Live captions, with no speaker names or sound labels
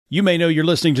You may know you're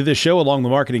listening to this show along the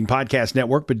Marketing Podcast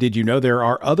Network, but did you know there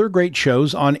are other great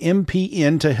shows on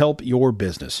MPN to help your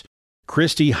business?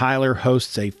 Christy Heiler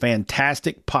hosts a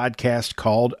fantastic podcast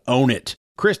called Own It.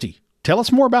 Christy, tell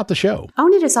us more about the show.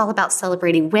 Own It is all about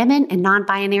celebrating women and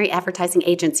non-binary advertising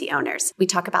agency owners. We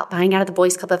talk about buying out of the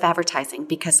Boys Club of Advertising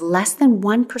because less than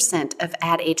 1% of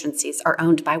ad agencies are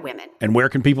owned by women. And where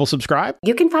can people subscribe?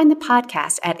 You can find the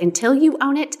podcast at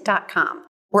untilyouownit.com.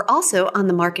 We're also on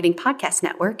the Marketing Podcast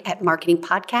Network at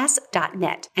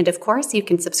marketingpodcast.net. And of course, you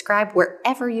can subscribe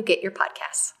wherever you get your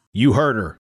podcasts. You heard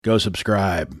her. Go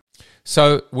subscribe.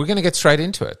 So we're going to get straight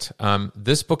into it.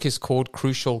 This book is called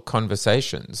Crucial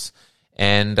Conversations.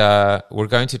 And we're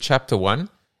going to chapter 1.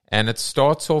 And it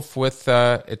starts off with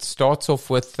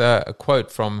a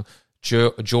quote from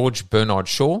George Bernard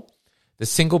Shaw. The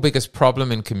single biggest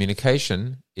problem in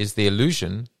communication is the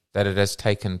illusion that it has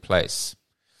taken place.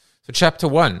 So chapter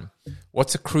 1,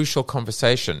 what's a crucial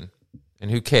conversation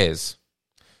and who cares?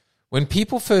 When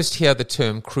people first hear the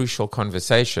term crucial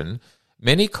conversation,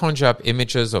 many conjure up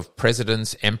images of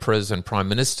presidents, emperors, and prime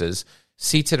ministers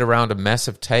seated around a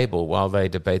massive table while they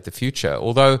debate the future.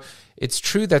 Although it's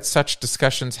true that such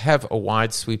discussions have a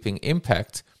wide-sweeping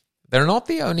impact, they're not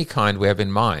the only kind we have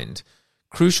in mind.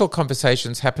 Crucial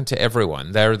conversations happen to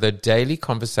everyone. They're the daily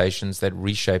conversations that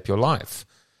reshape your life.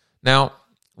 Now,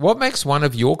 what makes one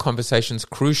of your conversations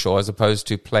crucial as opposed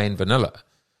to plain vanilla?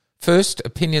 First,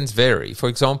 opinions vary. For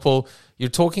example, you're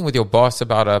talking with your boss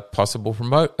about a possible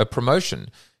promotion.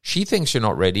 She thinks you're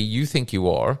not ready. You think you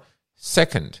are.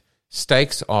 Second,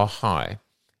 stakes are high.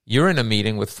 You're in a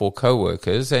meeting with 4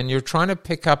 coworkers and you're trying to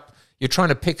pick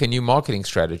a new marketing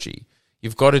strategy.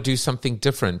 You've got to do something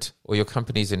different or your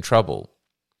company's in trouble.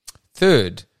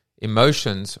 Third,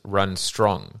 emotions run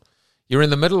strong. You're in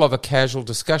the middle of a casual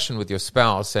discussion with your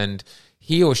spouse and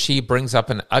he or she brings up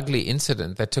an ugly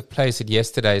incident that took place at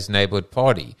yesterday's neighborhood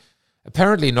party.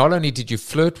 Apparently, not only did you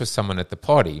flirt with someone at the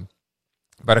party,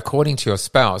 but according to your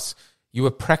spouse, you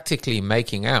were practically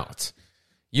making out.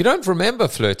 You don't remember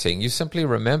flirting. You simply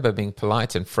remember being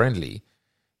polite and friendly.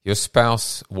 Your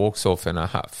spouse walks off in a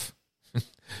huff.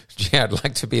 Gee, I'd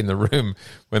like to be in the room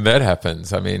when that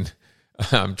happens. I mean,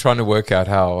 I'm trying to work out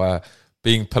how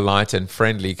being polite and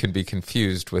friendly can be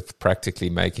confused with practically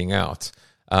making out.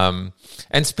 And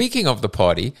speaking of the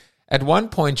party, at one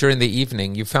point during the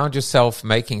evening, you found yourself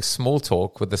making small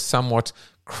talk with a somewhat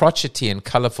crotchety and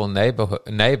colorful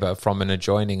neighbor from an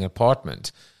adjoining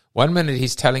apartment. One minute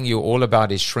he's telling you all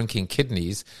about his shrinking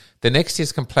kidneys. The next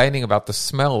he's complaining about the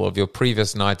smell of your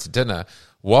previous night's dinner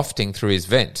wafting through his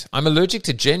vent. I'm allergic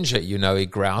to ginger, he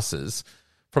grouses.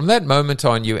 From that moment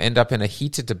on, you end up in a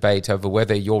heated debate over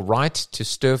whether your right to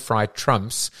stir-fry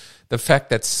trumps the fact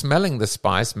that smelling the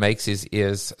spice makes his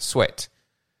ears sweat.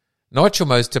 Not your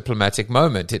most diplomatic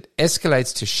moment. It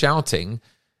escalates to shouting,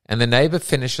 and the neighbor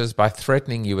finishes by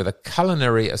threatening you with a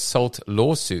culinary assault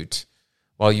lawsuit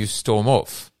while you storm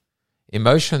off.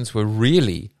 Emotions were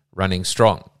really running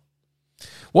strong.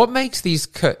 What makes these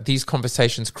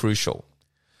conversations crucial?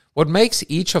 What makes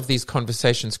each of these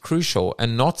conversations crucial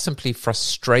and not simply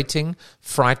frustrating,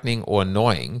 frightening, or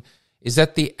annoying is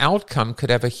that the outcome could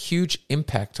have a huge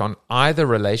impact on either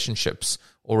relationships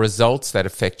or results that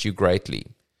affect you greatly.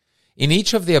 In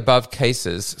each of the above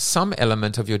cases, some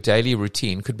element of your daily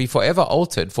routine could be forever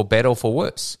altered for better or for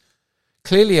worse.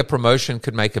 Clearly, a promotion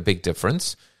could make a big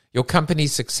difference. Your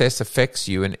company's success affects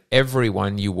you and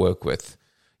everyone you work with.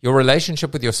 Your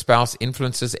relationship with your spouse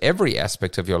influences every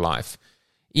aspect of your life.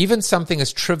 Even something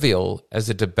as trivial as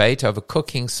a debate over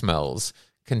cooking smells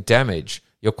can damage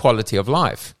your quality of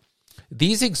life.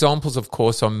 These examples, of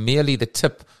course, are merely the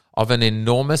tip of an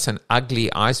enormous and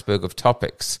ugly iceberg of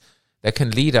topics that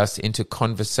can lead us into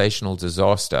conversational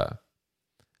disaster.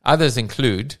 Others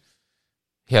include,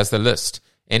 here's the list,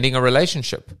 ending a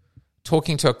relationship,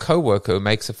 talking to a coworker who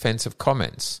makes offensive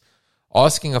comments,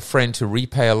 asking a friend to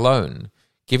repay a loan,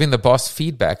 giving the boss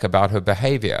feedback about her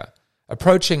behavior,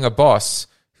 approaching a boss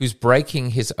who's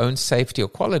breaking his own safety or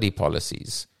quality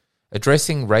policies,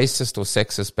 addressing racist or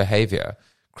sexist behavior,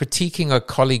 critiquing a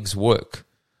colleague's work,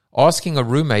 asking a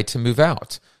roommate to move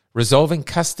out, resolving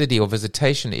custody or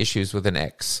visitation issues with an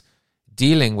ex,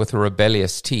 dealing with a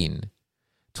rebellious teen,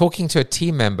 talking to a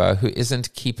team member who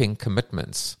isn't keeping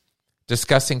commitments,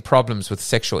 discussing problems with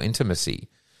sexual intimacy,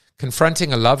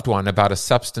 confronting a loved one about a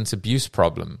substance abuse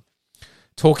problem,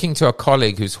 talking to a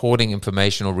colleague who's hoarding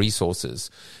information or resources,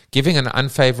 giving an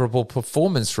unfavorable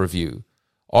performance review,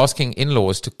 asking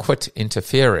in-laws to quit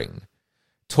interfering,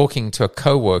 talking to a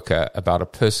coworker about a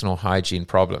personal hygiene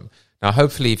problem. Now,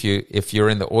 hopefully, if you're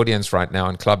in the audience right now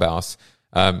in Clubhouse,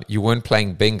 you weren't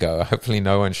playing bingo. Hopefully,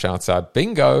 no one shouts out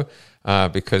bingo.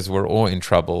 because we're all in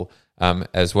trouble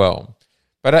as well.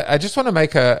 But I just want to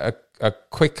make a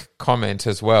quick comment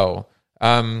as well,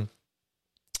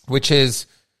 which is,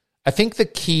 I think the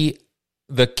key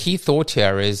thought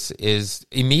here is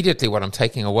immediately what I'm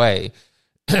taking away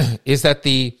is that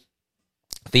the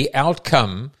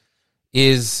outcome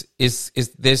is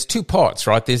there's two parts,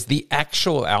 right? There's the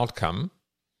actual outcome,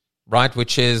 right,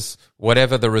 which is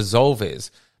whatever the resolve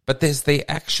is, but there's the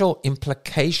actual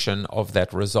implication of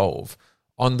that resolve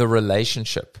on the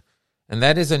relationship, and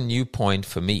that is a new point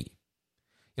for me.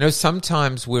 You know,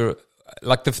 sometimes we're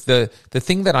like the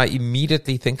thing that I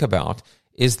immediately think about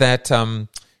is that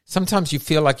sometimes you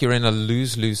feel like you're in a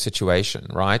lose-lose situation,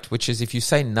 right? Which is, if you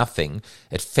say nothing,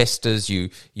 it festers, you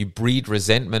breed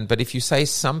resentment. But if you say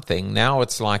something, now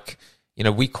it's like, you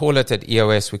know, we call it at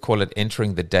EOS, we call it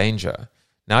entering the danger.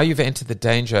 Now you've entered the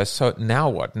danger, so now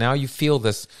what? Now you feel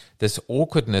this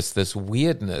awkwardness, this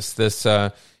weirdness, this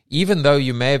even though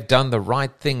you may have done the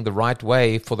right thing the right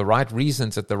way for the right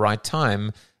reasons at the right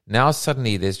time, now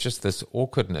suddenly there's just this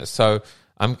awkwardness. So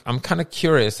I'm kind of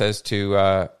curious as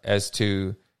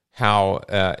to how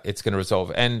it's going to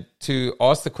resolve. And to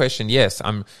ask the question, yes,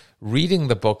 I'm reading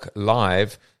the book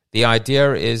live. The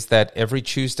idea is that every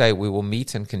Tuesday we will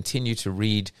meet and continue to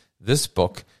read this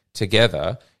book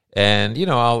together. And, you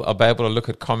know, I'll be able to look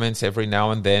at comments every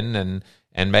now and then,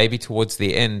 and maybe towards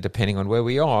the end, depending on where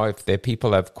we are, if there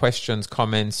people have questions,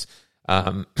 comments,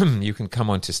 you can come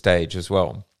onto stage as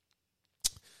well.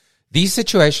 These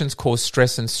situations cause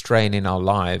stress and strain in our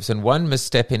lives, and one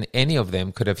misstep in any of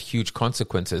them could have huge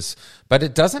consequences. But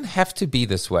it doesn't have to be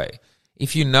this way.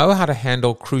 If you know how to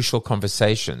handle crucial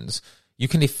conversations, you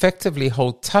can effectively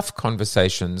hold tough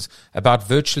conversations about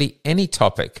virtually any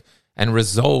topic and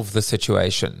resolve the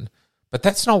situation. But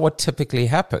that's not what typically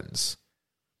happens.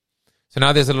 So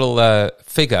now there's a little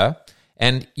figure,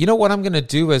 and you know what I'm going to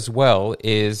do as well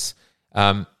is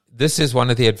this is one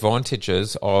of the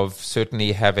advantages of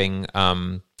certainly having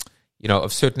the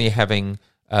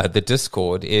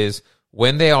Discord is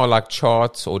when there are like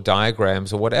charts or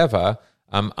diagrams or whatever.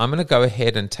 I'm going to go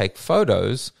ahead and take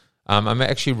photos. I'm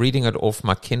actually reading it off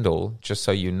my Kindle, just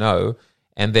so you know.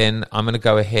 And then I'm going to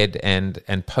go ahead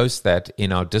and post that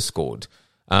in our Discord.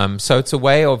 So it's a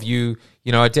way of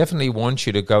I definitely want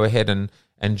you to go ahead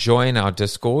and join our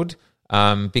Discord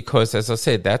because, as I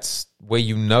said, that's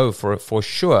where for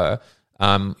sure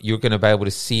you're going to be able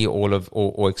to see all of,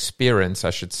 or experience, I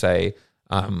should say,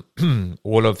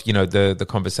 all of, the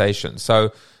conversation.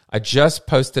 So I just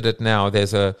posted it now.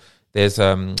 There's a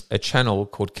channel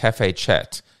called Cafe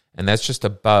Chat, and that's just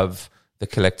above the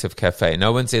Collective Cafe.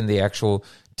 No one's in the actual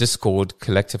Discord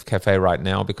Collective Cafe right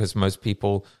now because most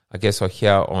people, I guess, are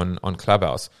here on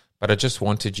Clubhouse. But I just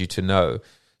wanted you to know.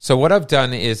 So what I've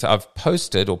done is I've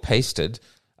posted or pasted,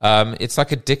 it's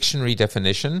like a dictionary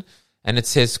definition, and it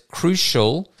says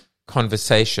crucial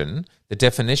conversation. The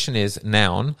definition is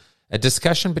noun, a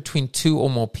discussion between two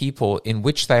or more people in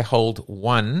which they hold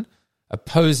 1,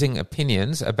 opposing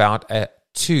opinions about a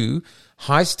 2,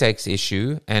 high-stakes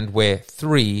issue, and where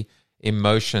 3,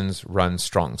 emotions run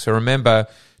strong. So remember,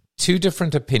 2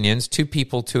 different opinions, 2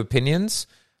 people, 2 opinions,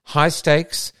 high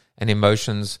stakes, and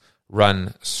emotions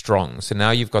run strong. So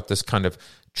now you've got this kind of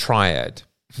triad.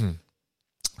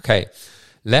 Okay,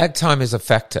 lag time is a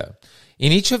factor.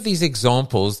 In each of these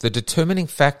examples, the determining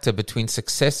factor between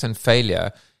success and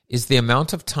failure is the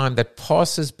amount of time that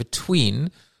passes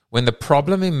between when the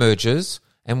problem emerges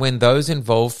and when those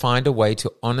involved find a way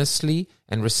to honestly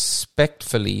and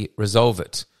respectfully resolve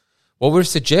it. What we're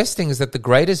suggesting is that the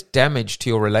greatest damage to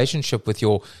your relationship with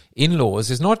your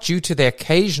in-laws is not due to their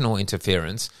occasional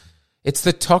interference. It's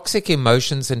the toxic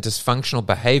emotions and dysfunctional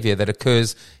behavior that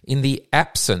occurs in the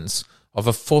absence of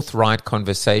a forthright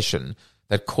conversation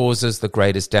that causes the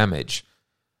greatest damage.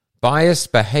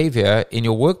 Biased behavior in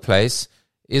your workplace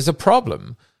is a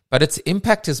problem, but its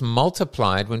impact is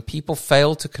multiplied when people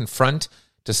fail to confront,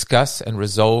 discuss, and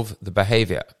resolve the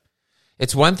behavior.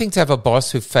 It's one thing to have a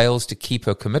boss who fails to keep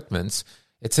her commitments.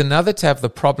 It's another to have the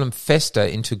problem fester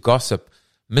into gossip,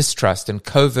 mistrust, and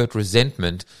covert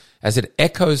resentment as it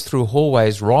echoes through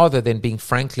hallways rather than being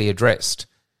frankly addressed.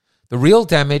 The real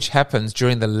damage happens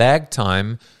during the lag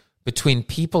time between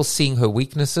people seeing her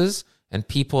weaknesses and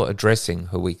people addressing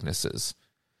her weaknesses.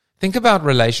 Think about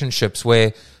relationships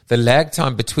where the lag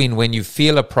time between when you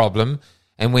feel a problem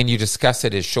and when you discuss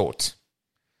it is short.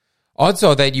 Odds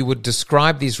are that you would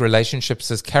describe these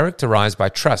relationships as characterized by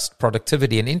trust,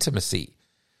 productivity, and intimacy.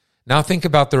 Now think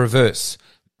about the reverse.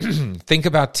 Think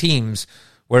about teams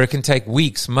where it can take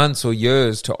weeks, months, or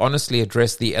years to honestly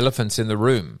address the elephants in the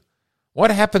room.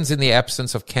 What happens in the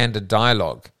absence of candid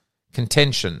dialogue?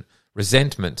 Contention,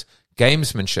 resentment,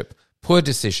 gamesmanship, poor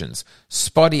decisions,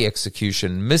 spotty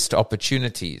execution, missed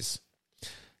opportunities.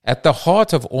 At the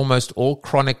heart of almost all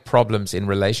chronic problems in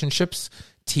relationships,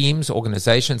 teams,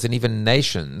 organizations, and even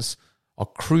nations are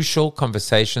crucial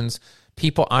conversations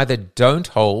people either don't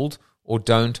hold or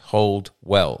don't hold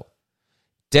well.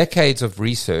 Decades of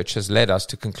research has led us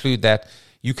to conclude that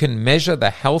you can measure the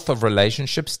health of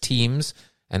relationships, teams,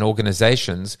 and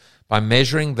organizations by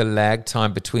measuring the lag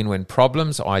time between when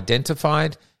problems are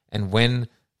identified and when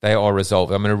they are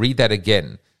resolved. I'm going to read that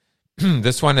again.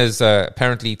 This one is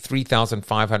apparently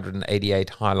 3,588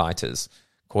 highlighters,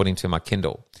 according to my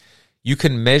Kindle. You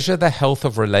can measure the health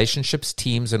of relationships,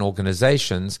 teams, and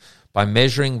organizations by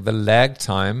measuring the lag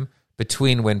time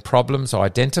between when problems are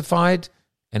identified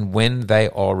and when they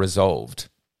are resolved.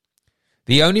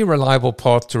 The only reliable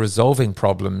path to resolving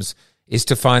problems is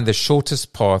to find the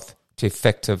shortest path to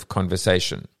effective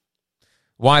conversation.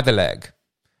 Why the lag?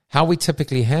 How we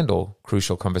typically handle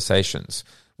crucial conversations.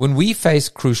 When we face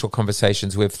crucial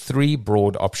conversations, we have three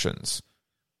broad options.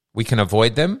 We can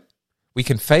avoid them, we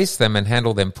can face them and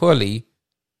handle them poorly,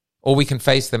 or we can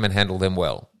face them and handle them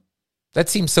well. That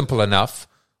seems simple enough.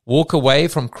 Walk away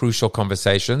from crucial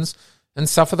conversations and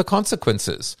suffer the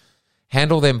consequences.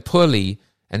 Handle them poorly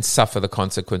and suffer the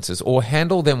consequences, or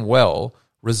handle them well,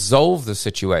 resolve the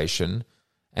situation,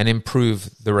 and improve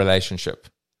the relationship.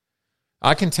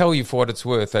 I can tell you for what it's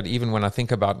worth that even when I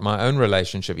think about my own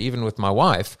relationship, even with my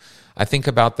wife, I think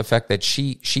about the fact that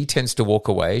she tends to walk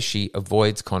away. She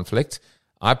avoids conflict.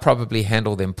 I probably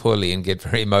handle them poorly and get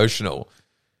very emotional.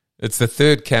 It's the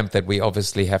third camp that we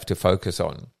obviously have to focus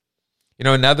on. You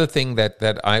know, another thing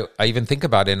that I even think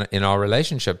about in our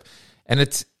relationship, and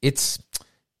it's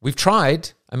we've tried.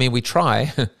 I mean, we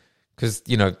try because,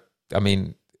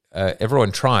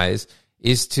 everyone tries,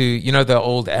 is to, the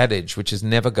old adage, which is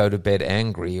never go to bed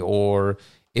angry, or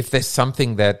if there's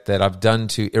something that I've done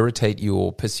to irritate you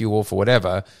or piss you off or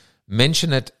whatever,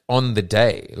 mention it on the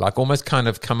day, like almost kind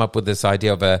of come up with this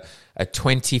idea of a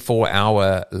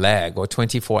 24-hour lag or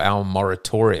 24-hour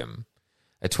moratorium.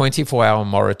 A 24-hour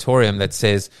moratorium that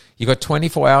says you got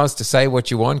 24 hours to say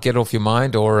what you want, get off your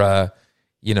mind, or,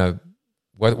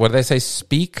 what do they say?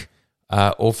 Speak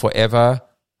or forever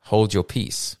hold your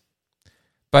peace.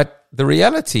 But the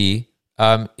reality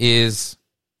is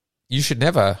you should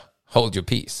never hold your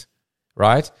peace,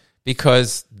 right?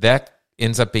 Because that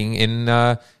ends up being in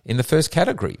the first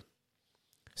category.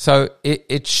 So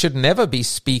it should never be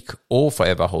speak or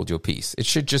forever hold your peace. It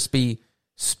should just be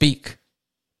speak,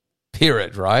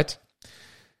 period, right?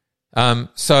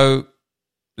 So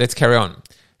let's carry on.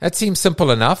 That seems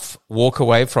simple enough. Walk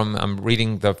away from, I'm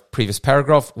reading the previous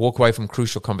paragraph, walk away from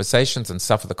crucial conversations and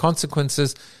suffer the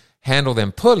consequences. Handle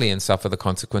them poorly and suffer the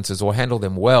consequences, or handle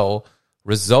them well,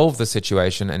 resolve the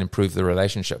situation and improve the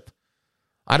relationship.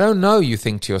 I don't know, you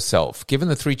think to yourself. Given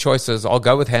the three choices, I'll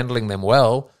go with handling them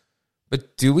well.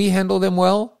 But do we handle them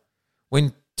well?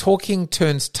 When talking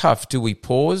turns tough, do we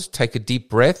pause, take a deep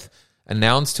breath,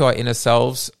 announce to our inner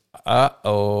selves,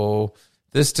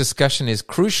 this discussion is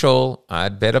crucial,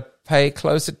 I'd better pay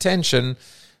close attention,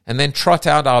 and then trot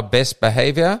out our best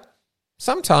behavior?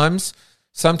 Sometimes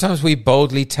we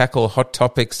boldly tackle hot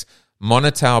topics,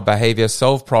 monitor our behavior,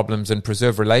 solve problems, and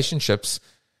preserve relationships.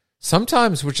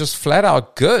 Sometimes we're just flat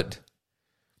out good.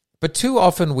 But too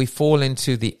often we fall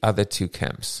into the other two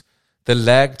camps. The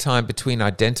lag time between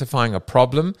identifying a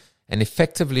problem and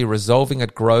effectively resolving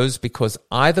it grows because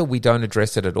either we don't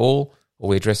address it at all or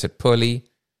we address it poorly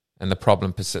and the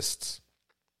problem persists.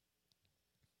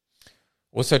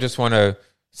 Also just want to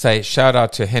say shout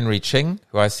out to Henry Ching,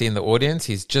 who I see in the audience.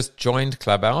 He's just joined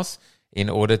Clubhouse in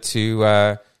order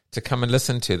to come and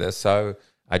listen to this. So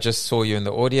I just saw you in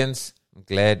the audience. I'm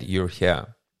glad you're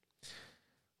here.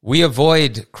 We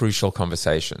avoid crucial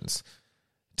conversations.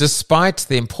 Despite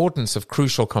the importance of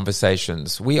crucial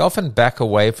conversations, we often back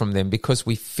away from them because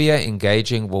we fear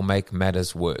engaging will make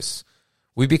matters worse.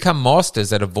 We become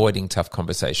masters at avoiding tough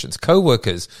conversations.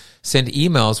 Co-workers send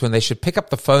emails when they should pick up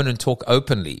the phone and talk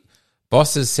openly.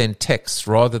 Bosses send texts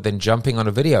rather than jumping on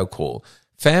a video call.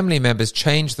 Family members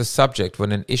change the subject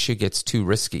when an issue gets too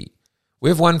risky. We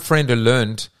have one friend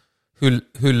who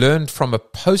learned from a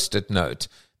post-it note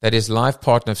that his life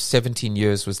partner of 17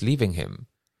 years was leaving him.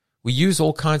 We use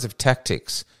all kinds of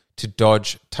tactics to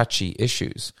dodge touchy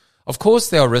issues. Of course,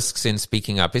 there are risks in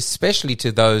speaking up, especially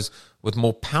to those with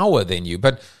more power than you.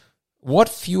 But what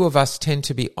few of us tend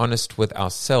to be honest with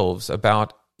ourselves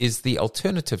about is the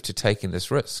alternative to taking this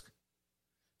risk.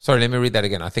 Sorry, let me read that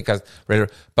again. I think I read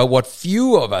it. But what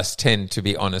few of us tend to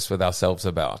be honest with ourselves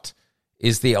about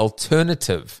is the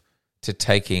alternative to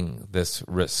taking this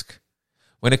risk.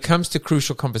 When it comes to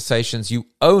crucial conversations, you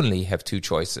only have two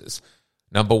choices.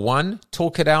 Number one,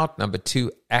 talk it out. Number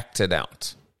two, act it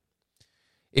out.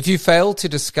 If you fail to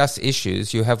discuss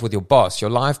issues you have with your boss, your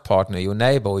life partner, your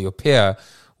neighbor, or your peer,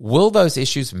 will those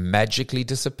issues magically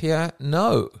disappear?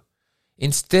 No.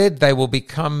 Instead, they will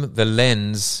become the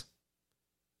lens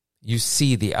you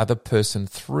see the other person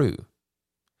through.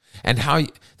 And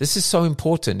this is so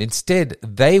important. Instead,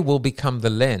 they will become the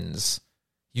lens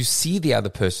you see the other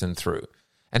person through.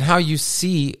 And how you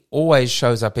see always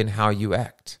shows up in how you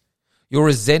act. Your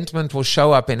resentment will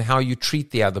show up in how you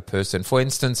treat the other person. For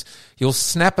instance, you'll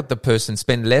snap at the person,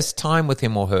 spend less time with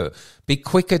him or her, be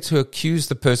quicker to accuse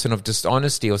the person of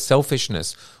dishonesty or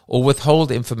selfishness, or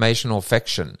withhold information or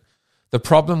affection. The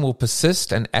problem will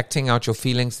persist, and acting out your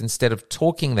feelings instead of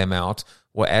talking them out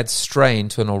will add strain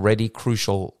to an already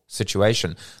crucial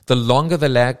situation. The longer the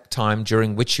lag time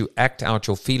during which you act out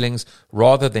your feelings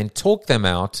rather than talk them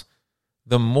out,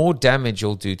 the more damage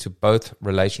you'll do to both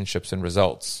relationships and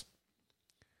results.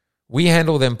 We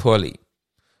handle them poorly.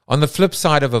 On the flip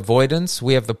side of avoidance,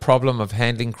 we have the problem of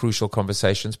handling crucial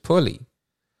conversations poorly.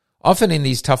 Often in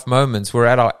these tough moments, we're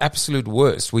at our absolute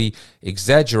worst. We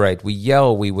exaggerate, we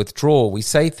yell, we withdraw, we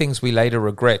say things we later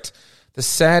regret. The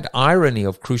sad irony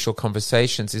of crucial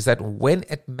conversations is that when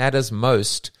it matters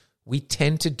most, we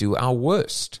tend to do our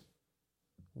worst.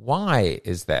 Why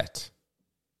is that?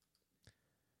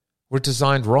 We're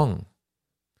designed wrong.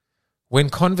 When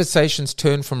conversations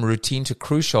turn from routine to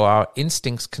crucial, our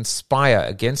instincts conspire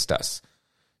against us.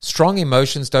 Strong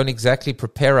emotions don't exactly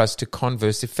prepare us to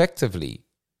converse effectively.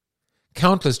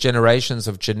 Countless generations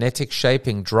of genetic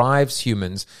shaping drives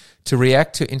humans to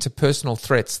react to interpersonal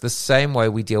threats the same way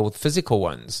we deal with physical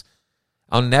ones.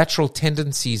 Our natural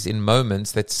tendencies in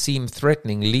moments that seem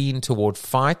threatening lean toward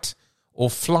fight or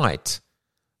flight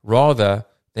rather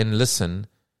than listen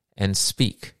and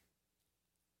speak.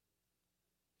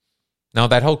 Now,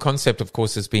 that whole concept, of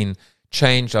course, has been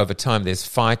changed over time. There's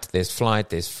fight, there's flight,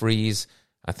 there's freeze.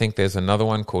 I think there's another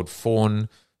one called fawn.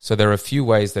 So there are a few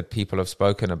ways that people have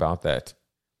spoken about that.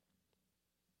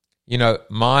 You know,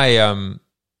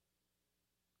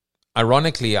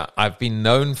 ironically, I've been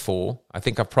known for, I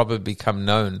think I've probably become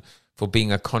known for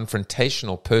being a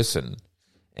confrontational person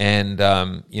and,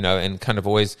 and kind of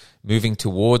always moving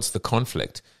towards the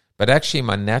conflict. But actually,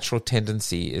 my natural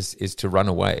tendency is to run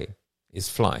away, is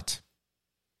flight.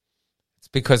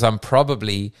 Because I'm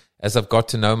probably, as I've got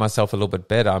to know myself a little bit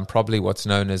better, I'm probably what's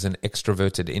known as an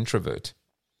extroverted introvert.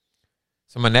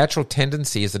 So my natural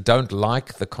tendency is I don't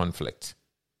like the conflict.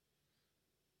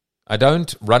 I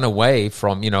don't run away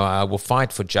from, I will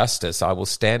fight for justice. I will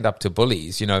stand up to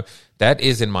bullies. That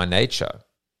is in my nature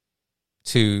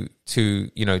to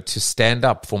stand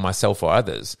up for myself or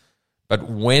others. But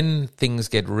when things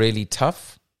get really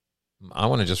tough, I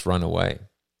want to just run away.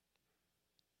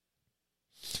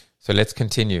 So let's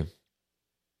continue.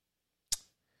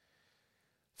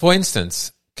 For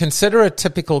instance, consider a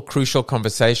typical crucial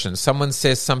conversation. Someone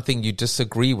says something you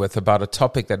disagree with about a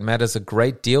topic that matters a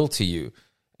great deal to you,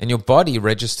 and your body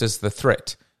registers the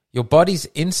threat. Your body's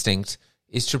instinct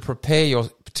is to prepare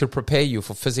you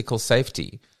for physical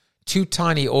safety. Two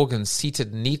tiny organs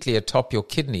seated neatly atop your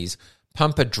kidneys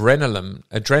pump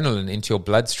adrenaline into your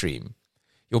bloodstream.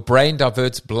 Your brain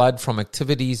diverts blood from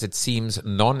activities it seems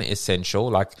non-essential,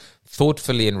 like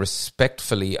thoughtfully and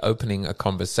respectfully opening a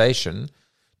conversation,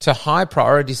 to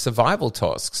high-priority survival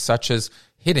tasks such as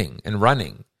hitting and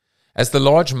running. As the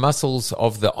large muscles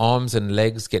of the arms and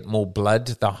legs get more blood,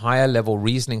 the higher-level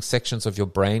reasoning sections of your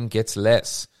brain gets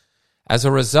less. As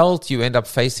a result, you end up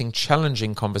facing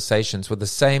challenging conversations with the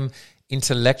same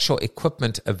intellectual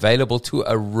equipment available to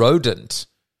a rodent.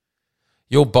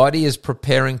 Your body is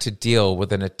preparing to deal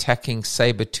with an attacking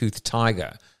saber-toothed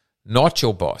tiger, not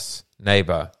your boss,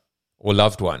 neighbor, or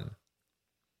loved one.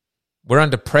 We're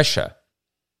under pressure.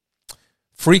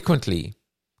 Frequently,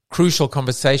 crucial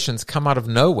conversations come out of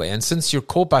nowhere, and since you're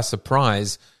caught by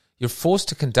surprise, you're forced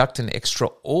to conduct an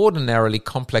extraordinarily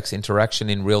complex interaction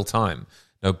in real time.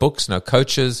 No books, no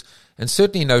coaches, and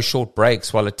certainly no short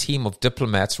breaks while a team of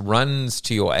diplomats runs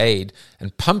to your aid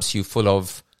and pumps you full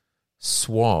of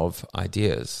suave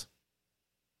ideas.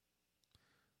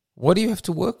 What do you have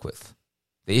to work with?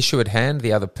 The issue at hand,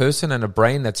 the other person, and a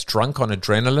brain that's drunk on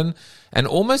adrenaline and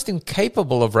almost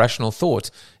incapable of rational thought.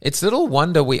 It's little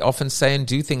wonder we often say and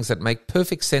do things that make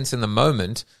perfect sense in the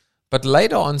moment, but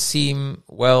later on seem,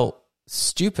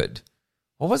 stupid.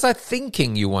 What was I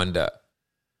thinking, you wonder?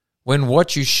 When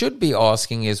what you should be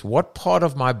asking is, what part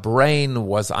of my brain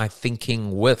was I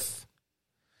thinking with?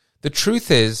 The truth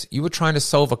is, you were trying to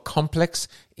solve a complex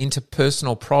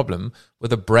interpersonal problem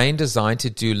with a brain designed to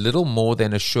do little more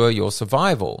than assure your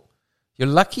survival. You're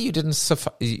lucky you didn't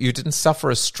suffer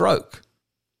a stroke.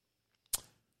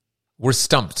 We're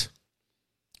stumped.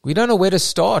 We don't know where to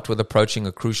start with approaching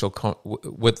a crucial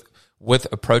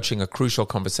approaching a crucial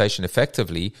conversation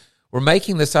effectively. We're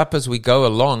making this up as we go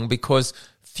along because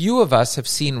few of us have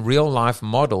seen real-life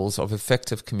models of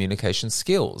effective communication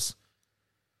skills.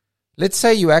 Let's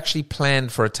say you actually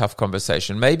planned for a tough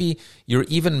conversation. Maybe you're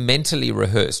even mentally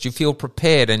rehearsed. You feel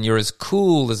prepared and you're as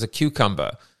cool as a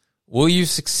cucumber. Will you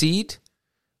succeed?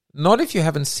 Not if you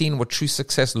haven't seen what true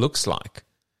success looks like.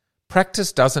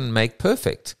 Practice doesn't make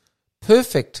perfect.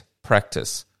 Perfect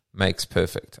practice makes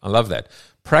perfect. I love that.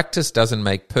 Practice doesn't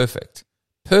make perfect.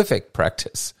 Perfect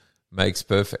practice makes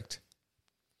perfect.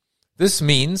 This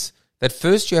means that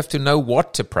first you have to know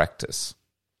what to practice.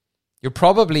 You've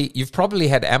probably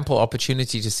had ample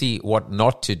opportunity to see what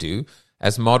not to do,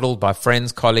 as modeled by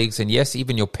friends, colleagues, and yes,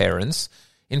 even your parents.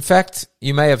 In fact,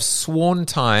 you may have sworn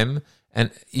time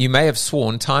and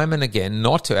again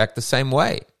not to act the same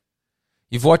way.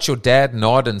 You've watched your dad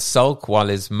nod and sulk while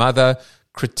his mother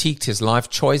critiqued his life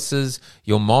choices.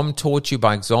 Your mom taught you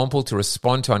by example to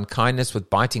respond to unkindness with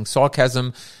biting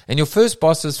sarcasm. And your first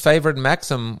boss's favorite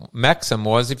maxim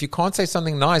was, if you can't say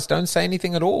something nice, don't say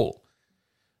anything at all.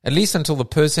 At least until the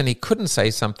person he couldn't say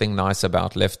something nice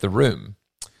about left the room.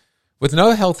 With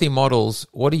no healthy models,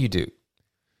 what do?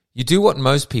 You do what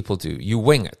most people do. You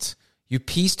wing it. You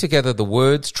piece together the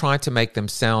words, try to make them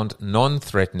sound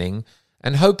non-threatening,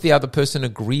 and hope the other person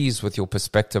agrees with your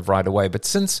perspective right away. But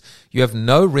since you have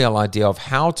no real idea of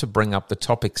how to bring up the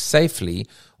topic safely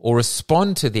or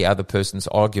respond to the other person's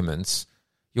arguments,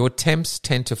 your attempts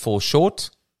tend to fall short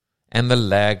and the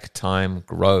lag time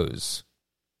grows.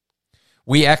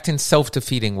 We act in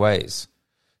self-defeating ways.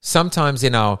 Sometimes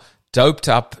in our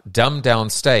doped-up,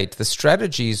 dumbed-down state, the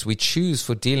strategies we choose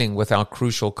for dealing with our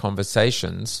crucial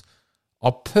conversations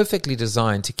are perfectly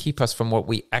designed to keep us from what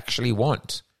we actually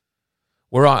want.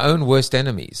 We're our own worst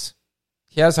enemies.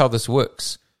 Here's how this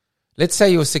works. Let's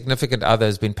say your significant other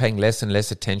has been paying less and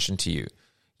less attention to you.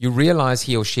 You realize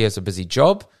he or she has a busy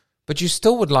job, but you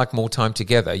still would like more time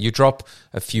together. You drop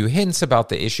a few hints about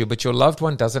the issue, but your loved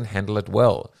one doesn't handle it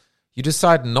well. You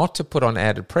decide not to put on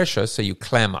added pressure, so you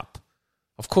clam up.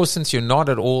 Of course, since you're not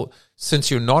all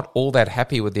that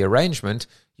happy with the arrangement,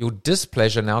 your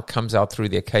displeasure now comes out through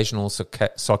the occasional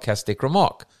sarcastic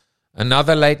remark.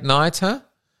 Another late night, huh?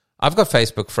 I've got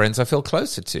Facebook friends I feel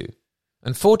closer to.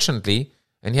 Unfortunately,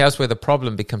 and here's where the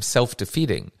problem becomes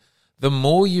self-defeating, the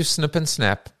more you snip and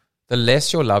snap, the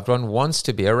less your loved one wants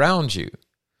to be around you.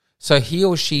 So he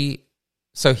or she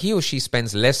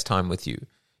spends less time with you.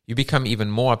 You become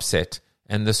even more upset,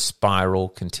 and the spiral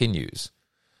continues.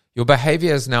 Your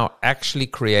behavior is now actually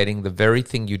creating the very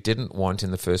thing you didn't want in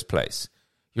the first place.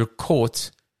 You're caught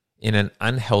in an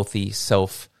unhealthy,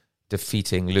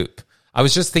 self-defeating loop. I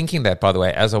was just thinking that, by the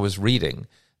way, as I was reading,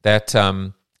 that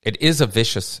it is a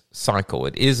vicious cycle.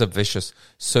 It is a vicious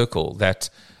circle that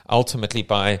ultimately,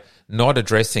 by not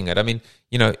addressing it, I mean,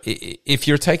 you know, if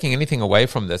you're taking anything away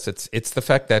from this, it's the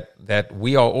fact that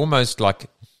we are almost like,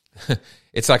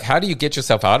 it's like, how do you get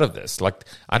yourself out of this? Like,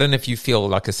 I don't know if you feel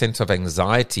like a sense of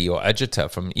anxiety or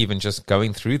agita from even just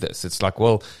going through this. It's like,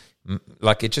 well,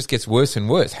 like it just gets worse and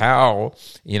worse. How?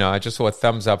 You know, I just saw a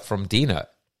thumbs up from Dina.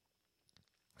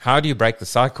 How do you break the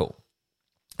cycle?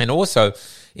 And also,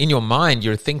 in your mind,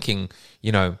 you're thinking,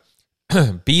 you know,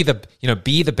 be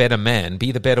the better man,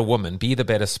 be the better woman, be the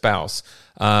better spouse.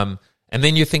 And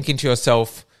then you're thinking to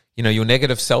yourself, you know, your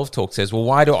negative self-talk says, well,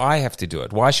 why do I have to do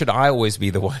it? Why should I always be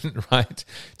the one, right,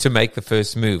 to make the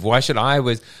first move? Why should I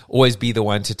always be the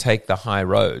one to take the high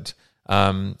road?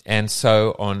 And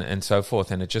so on and so forth.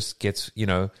 And it just gets, you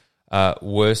know,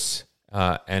 worse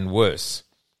and worse.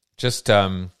 Just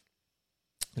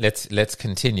let's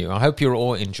continue. I hope you're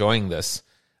all enjoying this,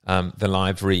 the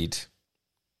live read.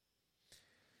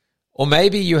 Or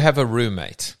maybe you have a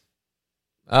roommate.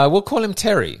 We'll call him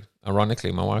Terry.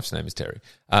 Ironically, my wife's name is Terry.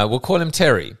 We'll call him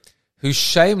Terry, who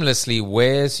shamelessly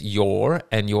wears your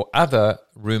and your other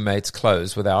roommate's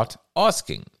clothes without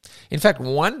asking. In fact,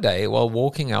 one day while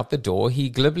walking out the door, he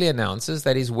glibly announces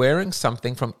that he's wearing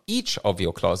something from each of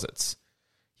your closets.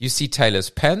 You see Taylor's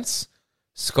pants,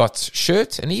 Scott's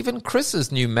shirt, and even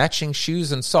Chris's new matching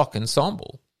shoes and sock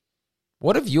ensemble.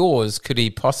 What of yours could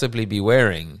he possibly be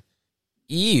wearing?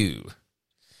 Ew.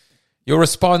 Your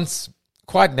response,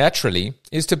 quite naturally,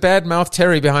 is to badmouth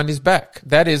Terry behind his back.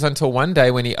 That is, until one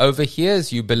day when he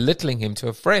overhears you belittling him to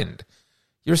a friend.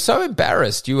 You're so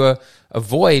embarrassed you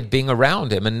avoid being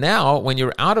around him. And now, when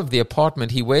you're out of the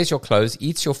apartment, he wears your clothes,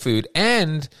 eats your food,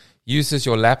 and uses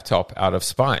your laptop out of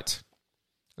spite.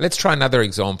 Let's try another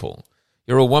example.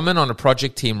 You're a woman on a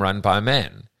project team run by a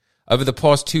man. Over the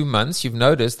past 2 months, you've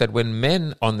noticed that when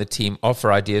men on the team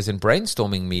offer ideas in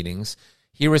brainstorming meetings,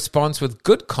 he responds with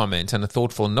good comment and a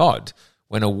thoughtful nod.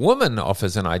 When a woman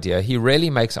offers an idea, he rarely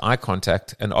makes eye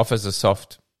contact and offers a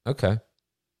soft, okay.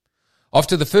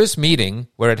 After the first meeting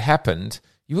where it happened,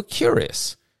 you were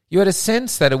curious. You had a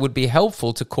sense that it would be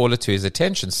helpful to call it to his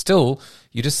attention. Still,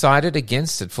 you decided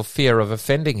against it for fear of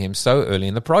offending him so early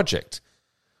in the project.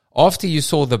 After you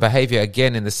saw the behavior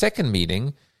again in the second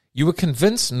meeting, you were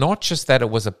convinced not just that it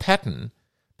was a pattern,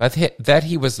 but that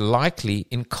he was likely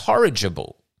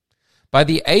incorrigible. By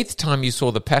the 8th time you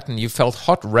saw the pattern, you felt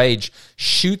hot rage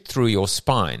shoot through your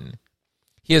spine.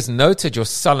 He has noted your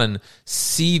sullen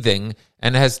seething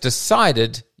and has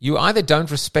decided you either don't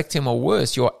respect him or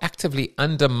worse, you're actively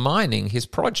undermining his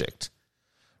project.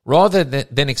 Rather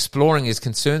than exploring his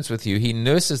concerns with you, he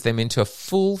nurses them into a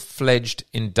full-fledged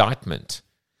indictment.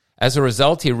 As a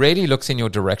result, he rarely looks in your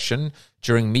direction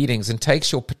during meetings and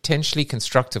takes your potentially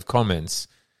constructive comments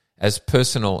as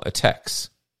personal attacks.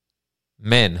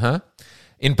 Men, huh?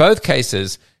 In both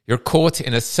cases, you're caught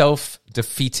in a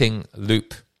self-defeating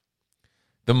loop.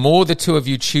 The more the two of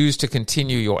you choose to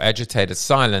continue your agitated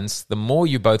silence, the more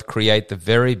you both create the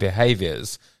very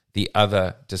behaviors the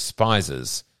other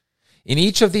despises. In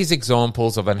each of these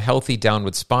examples of unhealthy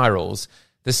downward spirals,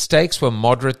 the stakes were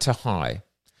moderate to high.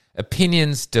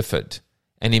 Opinions differed,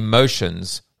 and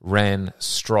emotions ran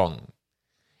strong.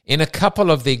 In a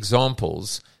couple of the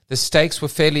examples, the stakes were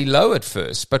fairly low at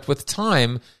first, but with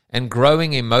time and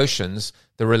growing emotions,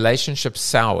 the relationship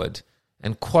soured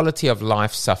and quality of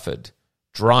life suffered,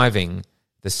 driving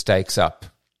the stakes up.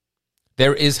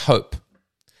 There is hope.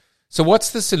 So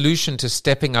what's the solution to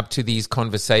stepping up to these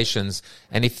conversations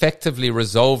and effectively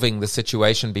resolving the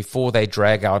situation before they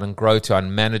drag out and grow to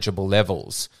unmanageable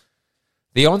levels?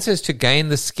 The answer is to gain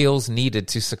the skills needed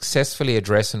to successfully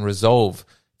address and resolve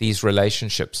these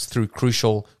relationships through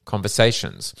crucial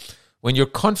conversations. When you're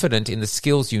confident in the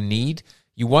skills you need,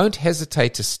 you won't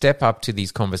hesitate to step up to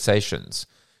these conversations.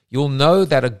 You'll know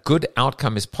that a good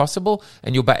outcome is possible,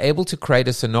 and you'll be able to create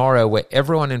a scenario where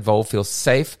everyone involved feels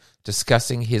safe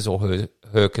discussing his or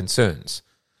her concerns.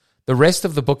 The rest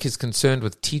of the book is concerned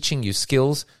with teaching you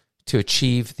skills to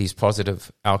achieve these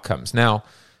positive outcomes. Now,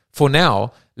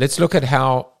 let's look at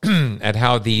how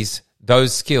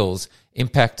those skills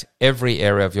impact every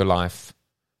area of your life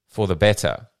for the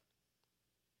better.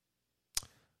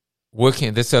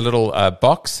 This is a little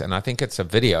box, and I think it's a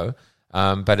video,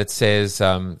 but it says,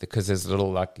 because there's a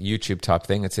little like YouTube type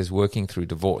thing, it says working through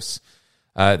divorce.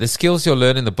 The skills you'll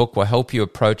learn in the book will help you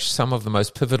approach some of the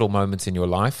most pivotal moments in your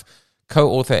life.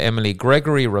 Co-author Emily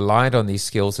Gregory relied on these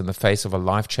skills in the face of a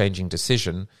life-changing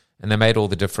decision, and they made all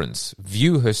the difference.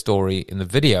 View her story in the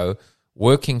video,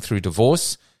 Working Through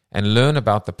Divorce, and learn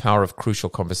about the power of crucial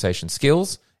conversation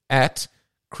skills at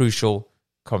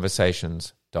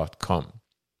crucialconversations.com.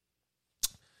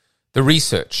 The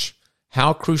research,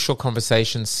 how crucial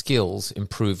conversation skills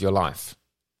improve your life.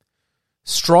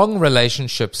 Strong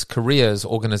relationships, careers,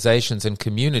 organizations, and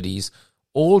communities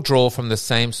all draw from the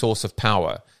same source of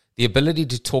power, the ability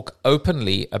to talk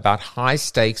openly about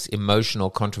high-stakes, emotional,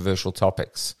 controversial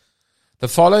topics. The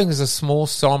following is a small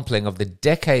sampling of the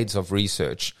decades of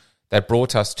research that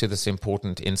brought us to this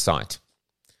important insight.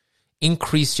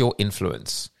 Increase your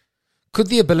influence. Could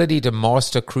the ability to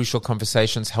master crucial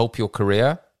conversations help your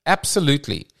career?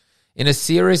 Absolutely. In a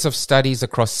series of studies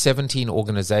across 17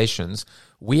 organizations,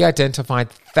 we identified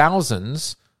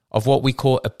thousands of what we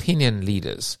call opinion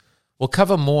leaders. We'll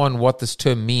cover more on what this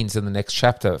term means in the next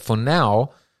chapter. For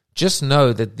now, just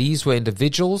know that these were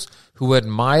individuals who were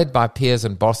admired by peers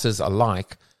and bosses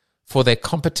alike for their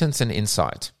competence and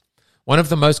insight. One of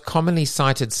the most commonly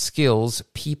cited skills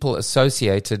people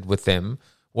associated with them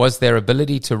was their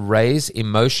ability to raise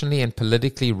emotionally and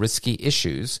politically risky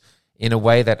issues in a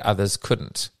way that others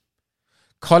couldn't.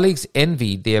 Colleagues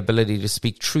envied the ability to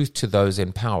speak truth to those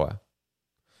in power.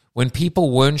 When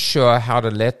people weren't sure how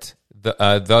to let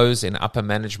those in upper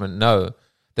management know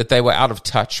that they were out of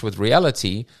touch with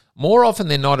reality, more often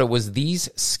than not, it was these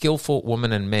skillful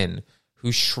women and men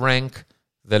who shrank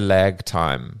the lag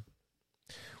time.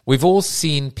 We've all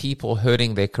seen people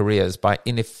hurting their careers by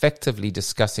ineffectively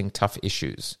discussing tough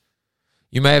issues.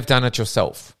 You may have done it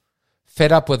yourself.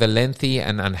 Fed up with a lengthy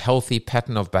and unhealthy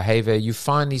pattern of behavior, you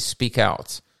finally speak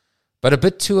out, but a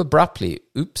bit too abruptly.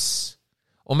 Oops.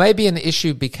 Or maybe an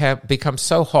issue becomes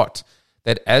so hot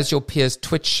that as your peers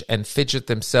twitch and fidget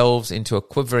themselves into a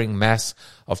quivering mass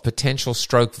of potential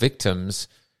stroke victims,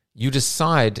 you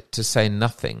decide to say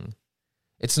nothing.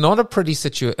 It's not a pretty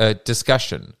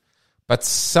discussion, but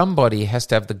somebody has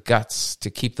to have the guts to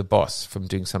keep the boss from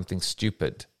doing something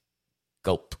stupid.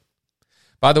 Gulp.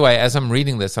 By the way, as I'm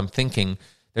reading this, I'm thinking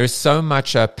there is so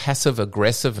much passive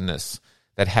aggressiveness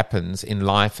that happens in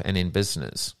life and in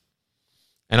business.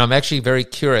 And I'm actually very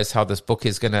curious how this book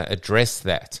is going to address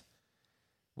that,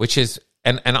 which is,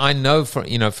 and I know for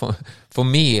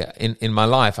me in my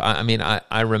life,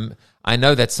 I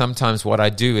know that sometimes what I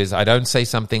do is I don't say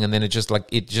something and then it just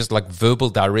like verbal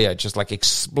diarrhea, just like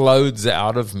explodes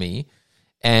out of me,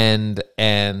 and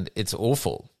it's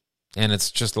awful, and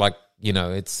it's just like,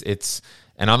 it's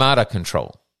and I'm out of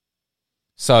control.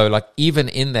 So like even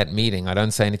in that meeting, I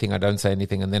don't say anything,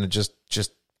 and then it just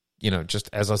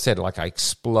as I said, like I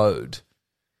explode.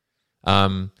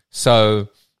 So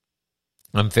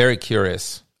I'm very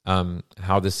curious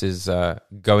how this is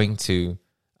going to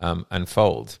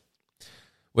unfold.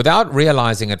 Without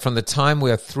realizing it, from the time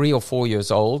we are 3 or 4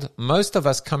 years old, most of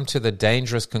us come to the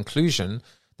dangerous conclusion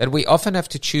that we often have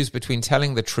to choose between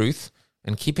telling the truth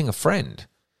and keeping a friend.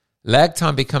 Lag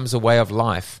time becomes a way of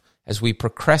life as we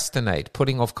procrastinate,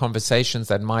 putting off conversations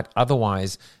that might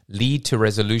otherwise lead to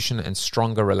resolution and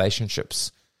stronger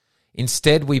relationships.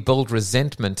 Instead, we build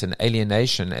resentment and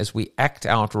alienation as we act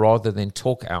out rather than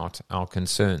talk out our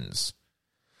concerns.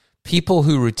 People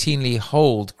who routinely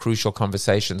hold crucial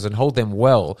conversations and hold them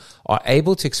well are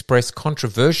able to express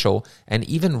controversial and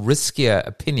even riskier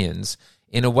opinions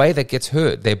in a way that gets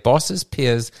heard. Their bosses,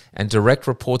 peers, and direct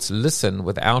reports listen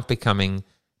without becoming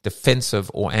defensive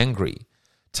or angry.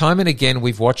 Time and again,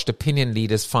 we've watched opinion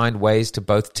leaders find ways to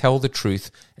both tell the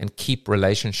truth and keep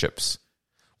relationships.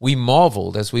 We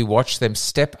marveled as we watched them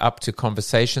step up to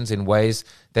conversations in ways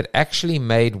that actually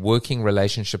made working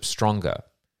relationships stronger.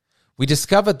 We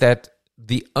discovered that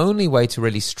the only way to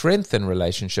really strengthen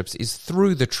relationships is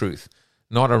through the truth,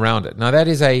 not around it. Now, that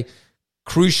is a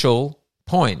crucial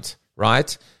point,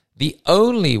 right? The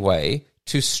only way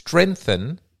to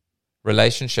strengthen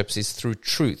relationships is through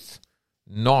truth,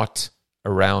 not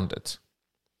around it.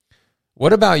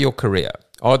 What about your career?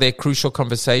 Are there crucial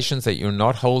conversations that you're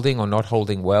not holding or not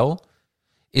holding well?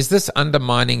 Is this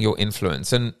undermining your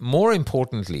influence? And more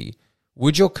importantly,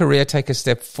 would your career take a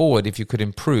step forward if you could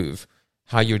improve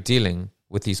how you're dealing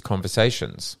with these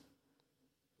conversations?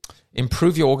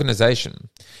 Improve your organization.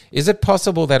 Is it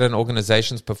possible that an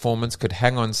organization's performance could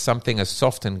hang on something as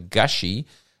soft and gushy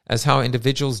as how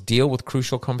individuals deal with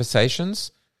crucial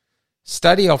conversations?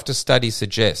 Study after study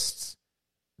suggests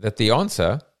that the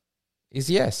answer is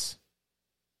yes.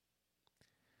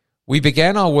 We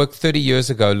began our work 30 years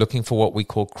ago looking for what we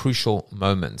call crucial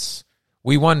moments.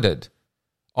 We wondered,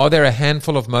 are there a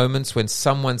handful of moments when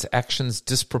someone's actions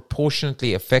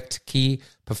disproportionately affect key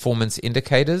performance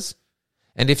indicators?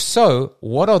 And if so,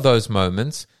 what are those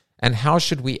moments and how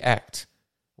should we act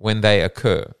when they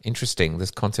occur? Interesting,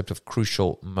 this concept of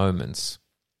crucial moments.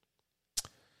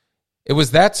 It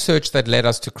was that search that led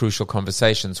us to Crucial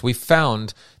Conversations. We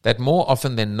found that more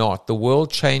often than not, the world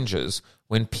changes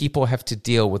when people have to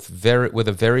deal with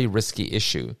a very risky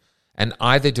issue and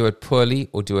either do it poorly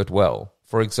or do it well.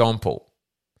 For example,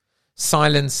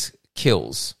 silence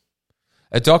kills.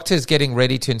 A doctor is getting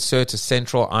ready to insert a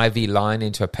central IV line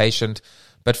into a patient,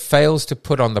 but fails to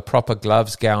put on the proper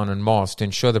gloves, gown, and mask to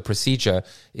ensure the procedure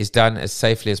is done as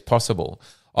safely as possible.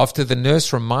 After the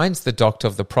nurse reminds the doctor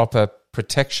of the proper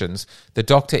protections, the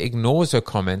doctor ignores her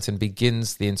comments and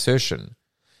begins the insertion.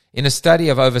 In a study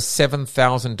of over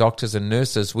 7,000 doctors and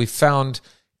nurses, we found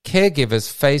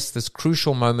caregivers face this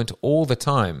crucial moment all the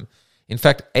time. In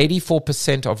fact,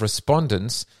 84% of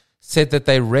respondents said that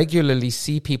they regularly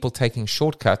see people taking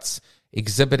shortcuts,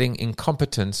 exhibiting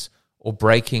incompetence, or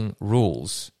breaking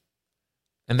rules.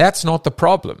 And that's not the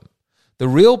problem. The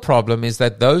real problem is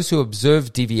that those who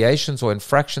observe deviations or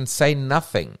infractions say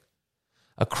nothing.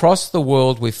 Across the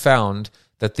world, we found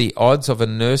that the odds of a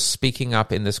nurse speaking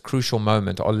up in this crucial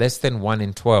moment are less than 1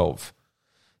 in 12.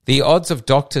 The odds of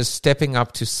doctors stepping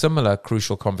up to similar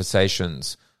crucial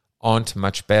conversations aren't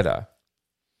much better.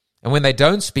 And when they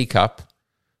don't speak up,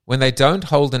 when they don't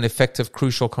hold an effective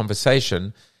crucial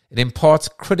conversation, it imparts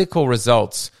critical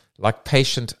results like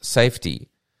patient safety,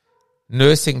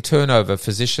 nursing turnover,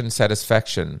 physician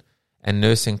satisfaction, and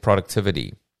nursing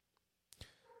productivity.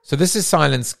 So this is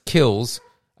silence kills.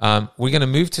 We're going to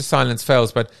move to silence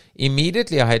fails, but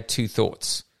immediately I had two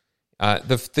thoughts.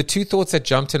 The two thoughts that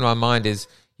jumped in my mind is,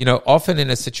 often in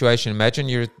a situation, imagine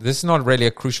this is not really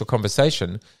a crucial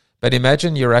conversation, but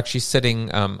imagine you're actually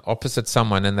sitting opposite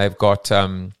someone and they've got,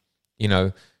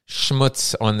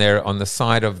 schmutz on the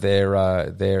side of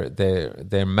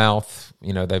their mouth.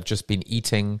 You know, they've just been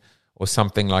eating or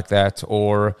something like that.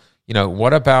 Or, you know,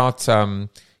 what about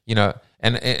you know,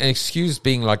 and excuse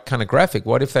being like kind of graphic,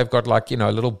 what if they've got like, you know,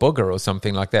 a little booger or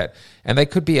something like that? And they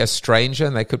could be a stranger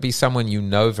and they could be someone you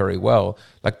know very well.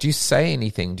 Like, do you say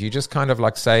anything? Do you just kind of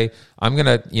like say,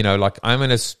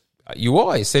 you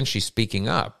are essentially speaking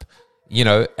up, you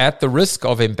know, at the risk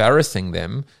of embarrassing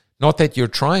them. Not that you're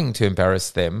trying to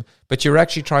embarrass them, but you're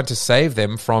actually trying to save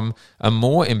them from a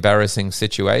more embarrassing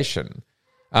situation.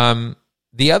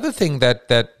 The other thing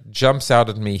that jumps out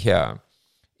at me here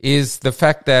is the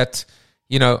fact that,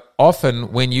 you know,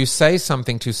 often when you say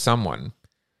something to someone,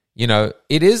 you know,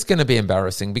 it is going to be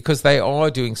embarrassing because they are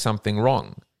doing something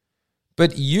wrong.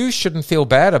 But you shouldn't feel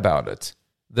bad about it.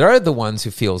 They're the ones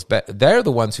who feel bad. They're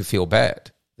the ones who feel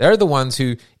bad. They're the ones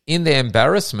who, in their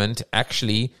embarrassment,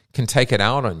 actually can take it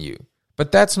out on you.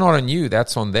 But that's not on you.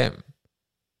 That's on them.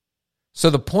 So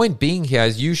the point being here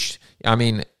is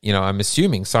I'm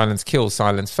assuming silence kills,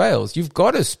 silence fails. You've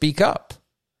got to speak up.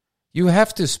 You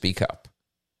have to speak up.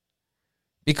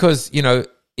 Because, you know,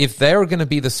 if they're going to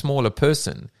be the smaller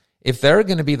person, if they're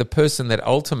going to be the person that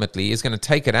ultimately is going to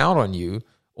take it out on you,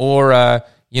 or,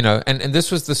 you know, and this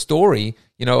was the story,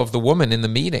 you know, of the woman in the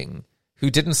meeting who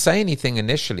didn't say anything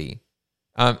initially,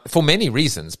 for many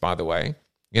reasons, by the way.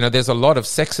 You know, there's a lot of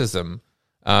sexism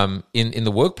in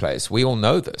the workplace. We all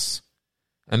know this.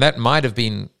 And that might have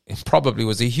been, probably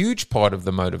was a huge part of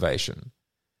the motivation.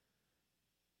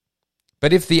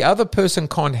 But if the other person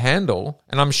can't handle,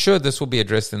 and I'm sure this will be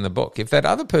addressed in the book, if that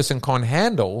other person can't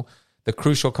handle the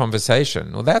crucial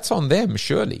conversation, well, that's on them,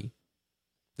 surely.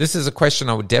 This is a question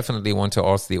I would definitely want to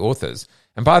ask the authors.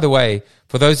 And by the way,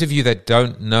 for those of you that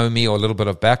don't know me or a little bit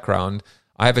of background,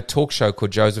 I have a talk show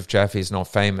called Joseph Jaffe's Not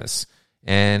Famous.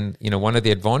 And, you know, one of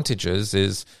the advantages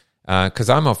is, because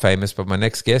I'm not famous, but my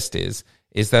next guest is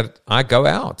that I go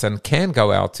out and can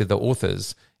go out to the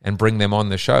authors and bring them on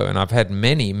the show. And I've had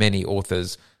many, many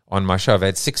authors on my show. I've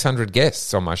had 600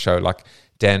 guests on my show, like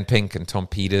Dan Pink and Tom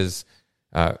Peters,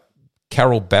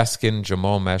 Carol Baskin,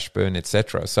 Jamal Mashburn,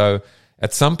 etc. So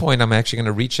at some point, I'm actually going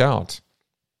to reach out.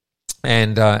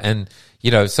 And you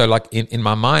know, so like in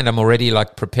my mind, I'm already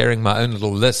like preparing my own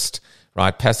little list,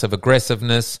 right? Passive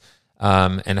aggressiveness,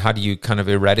 and how do you kind of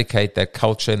eradicate that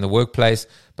culture in the workplace?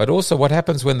 But also what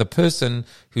happens when the person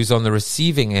who's on the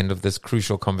receiving end of this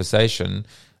crucial conversation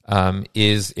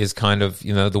is kind of,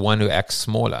 you know, the one who acts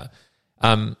smaller.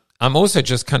 I'm also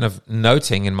just kind of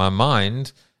noting in my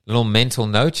mind, a little mental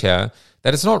note here,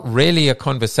 that it's not really a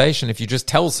conversation if you just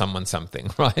tell someone something,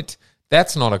 right?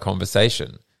 That's not a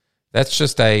conversation. That's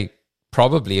just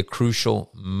probably a crucial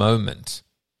moment.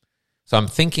 So I'm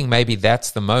thinking maybe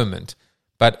that's the moment.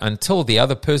 But until the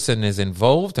other person is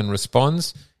involved and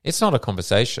responds, it's not a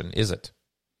conversation, is it?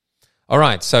 All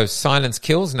right, so silence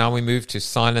kills. Now we move to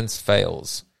silence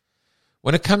fails.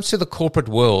 When it comes to the corporate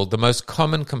world, the most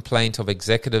common complaint of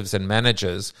executives and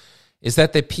managers is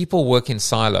that their people work in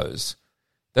silos.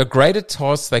 They're great at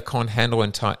tasks they can't handle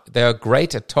they are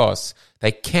great at tasks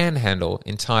they can handle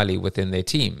entirely within their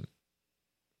team.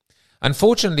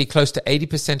 Unfortunately, close to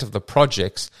 80% of the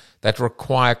projects that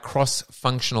require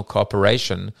cross-functional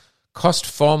cooperation cost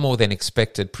far more than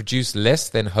expected, produce less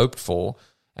than hoped for,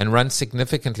 and run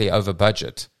significantly over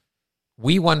budget.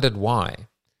 We wondered why.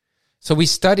 So we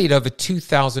studied over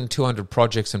 2,200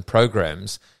 projects and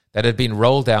programs that had been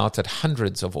rolled out at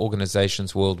hundreds of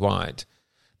organizations worldwide.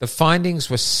 The findings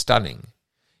were stunning.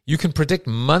 You can predict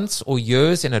months or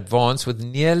years in advance with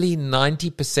nearly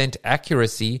 90%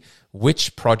 accuracy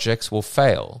which projects will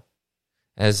fail.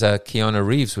 As Keanu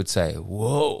Reeves would say,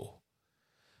 whoa.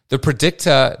 The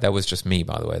predictor, that was just me,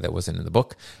 by the way, that wasn't in the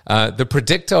book. The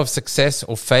predictor of success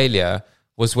or failure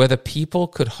was whether people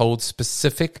could hold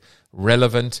specific,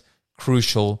 relevant,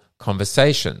 crucial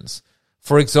conversations.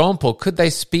 For example, could they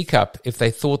speak up if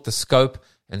they thought the scope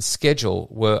and schedule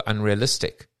were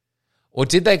unrealistic? Or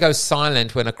did they go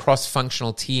silent when a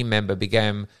cross-functional team member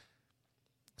began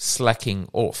slacking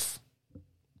off?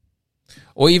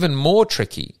 Or even more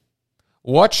tricky,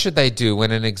 what should they do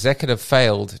when an executive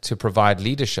failed to provide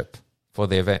leadership for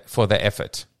their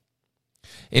effort?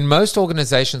 In most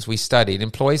organizations we studied,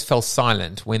 employees fell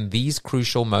silent when these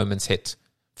crucial moments hit.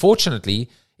 Fortunately,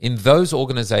 in those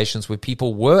organizations where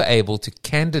people were able to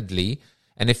candidly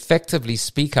and effectively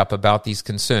speak up about these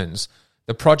concerns,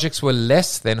 the projects were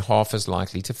less than half as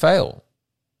likely to fail.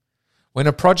 When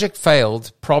a project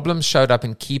failed, problems showed up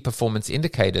in key performance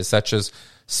indicators such as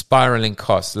spiraling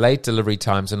costs, late delivery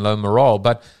times, and low morale,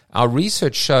 but our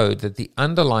research showed that the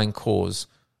underlying cause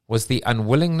was the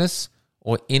unwillingness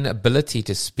or inability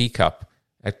to speak up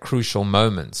at crucial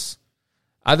moments.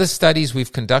 Other studies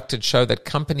we've conducted show that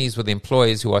companies with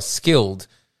employees who are skilled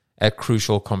at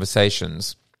crucial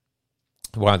conversations,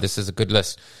 wow, this is a good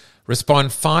list,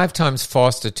 respond 5 times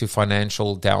faster to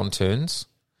financial downturns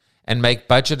and make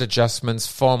budget adjustments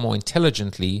far more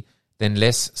intelligently than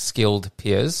less skilled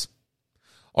peers,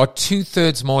 are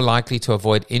 2/3 more likely to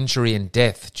avoid injury and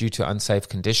death due to unsafe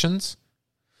conditions,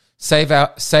 save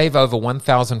over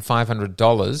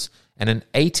 $1,500 and an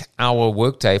 8-hour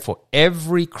workday for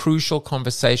every crucial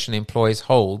conversation employees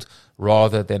hold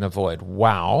rather than avoid.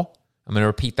 Wow. I'm going to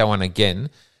repeat that one again.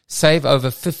 Save over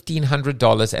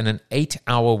 $1,500 and an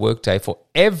 8-hour workday for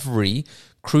every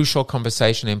crucial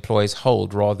conversation employees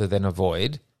hold rather than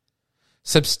avoid.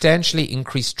 Substantially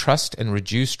increase trust and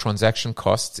reduce transaction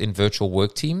costs in virtual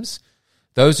work teams.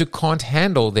 Those who can't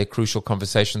handle their crucial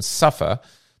conversations suffer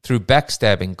through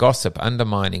backstabbing, gossip,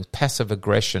 undermining, passive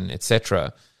aggression,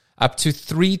 etc., up to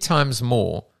 3 times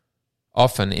more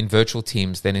often in virtual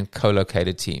teams than in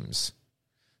co-located teams.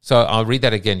 So I'll read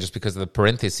that again just because of the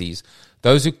parentheses.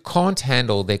 Those who can't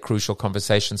handle their crucial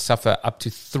conversations suffer up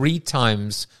to 3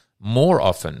 times more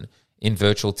often in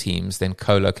virtual teams than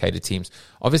co-located teams.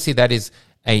 Obviously, that is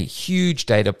a huge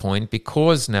data point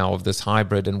because now of this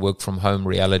hybrid and work from home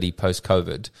reality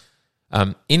post-COVID.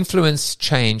 Influence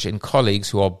change in colleagues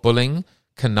who are bullying,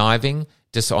 conniving,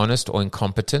 dishonest, or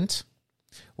incompetent.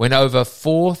 When over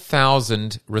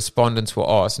 4,000 respondents were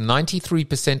asked,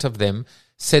 93% of them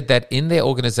said that in their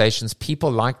organizations,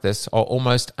 people like this are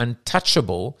almost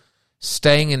untouchable,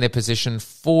 staying in their position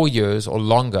 4 years or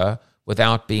longer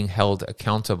without being held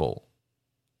accountable.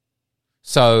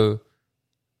 So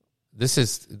this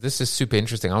is super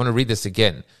interesting. I want to read this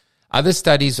again. Other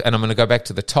studies, and I'm going to go back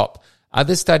to the top.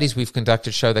 Other studies we've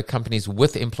conducted show that companies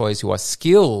with employees who are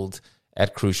skilled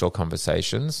at crucial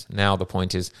conversations, now the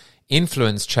point is,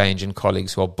 influence change in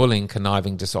colleagues who are bullying,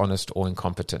 conniving, dishonest, or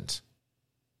incompetent.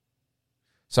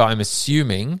 So I'm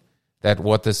assuming that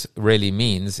what this really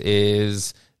means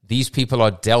is these people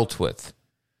are dealt with.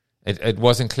 It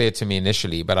wasn't clear to me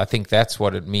initially, but I think that's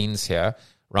what it means here,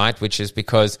 right? Which is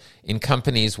because in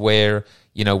companies where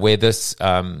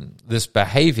this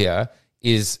behavior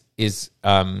is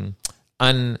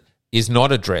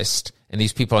not addressed and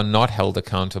these people are not held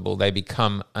accountable, they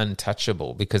become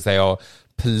untouchable because they are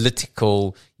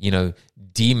political,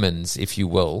 demons, if you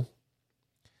will.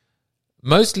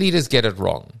 Most leaders get it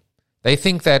wrong. They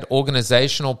think that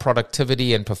organizational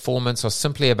productivity and performance are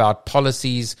simply about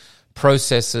policies,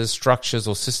 processes, structures,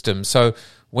 or systems. So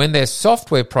when their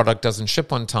software product doesn't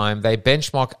ship on time, they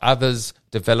benchmark others'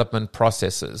 development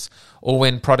processes. Or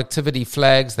when productivity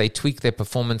flags, they tweak their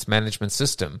performance management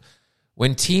system.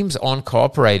 When teams aren't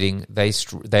cooperating, they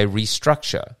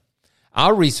restructure.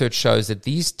 Our research shows that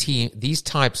these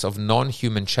types of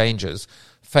non-human changes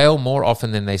fail more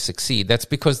often than they succeed. That's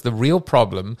because the real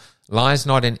problem lies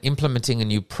not in implementing a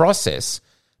new process,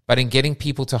 but in getting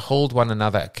people to hold one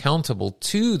another accountable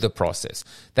to the process.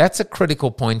 That's a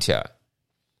critical point here.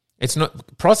 It's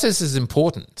not, process is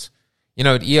important.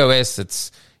 At EOS,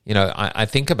 it's, I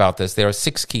think about this. There are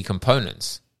 6 key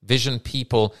components: vision,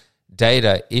 people,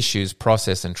 data, issues,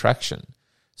 process, and traction.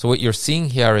 So what you're seeing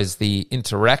here is the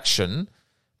interaction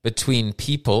between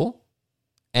people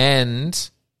and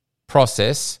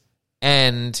process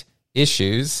and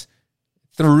issues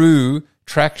through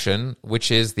traction, which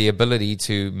is the ability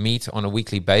to meet on a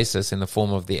weekly basis in the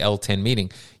form of the L10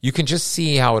 meeting. You can just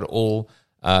see how it all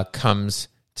comes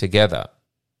together.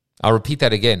 I'll repeat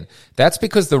that again. That's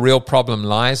because the real problem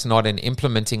lies not in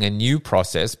implementing a new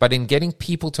process, but in getting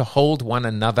people to hold one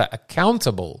another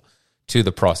accountable to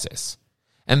the process.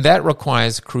 And that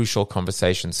requires crucial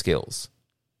conversation skills.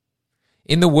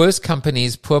 In the worst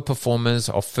companies, poor performers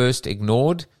are first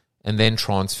ignored and then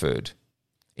transferred.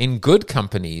 In good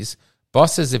companies,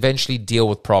 bosses eventually deal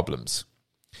with problems.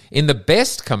 In the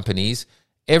best companies,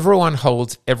 everyone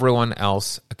holds everyone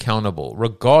else accountable,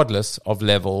 regardless of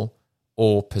level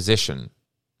or position.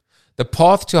 The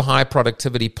path to high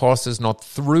productivity passes not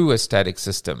through a static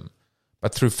system,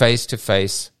 but through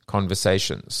face-to-face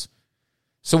conversations.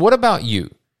 So what about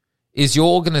you? Is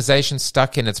your organization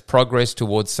stuck in its progress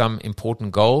towards some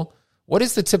important goal? What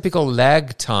is the typical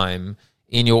lag time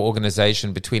in your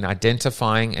organization between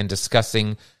identifying and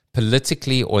discussing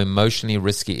politically or emotionally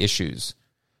risky issues?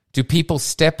 Do people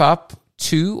step up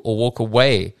to or walk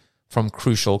away from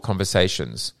crucial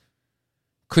conversations?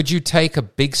 Could you take a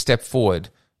big step forward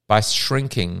by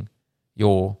shrinking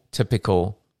your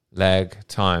typical lag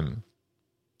time?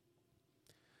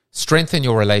 Strengthen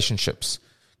your relationships.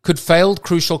 Could failed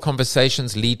crucial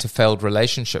conversations lead to failed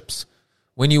relationships?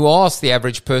 When you ask the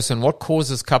average person what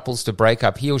causes couples to break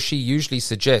up, he or she usually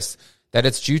suggests that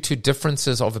it's due to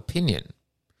differences of opinion.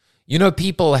 You know,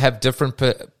 people have different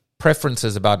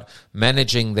preferences about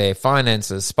managing their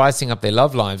finances, spicing up their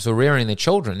love lives, or rearing their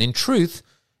children. In truth,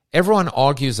 everyone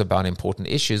argues about important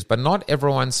issues, but not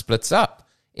everyone splits up.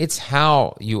 It's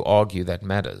how you argue that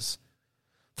matters.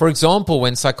 For example,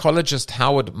 when psychologist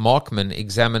Howard Markman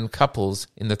examined couples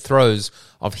in the throes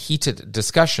of heated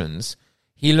discussions,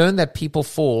 he learned that people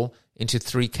fall into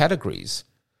 3 categories: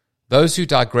 those who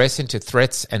digress into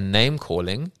threats and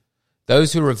name-calling,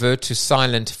 those who revert to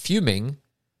silent fuming,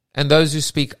 and those who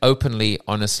speak openly,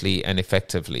 honestly, and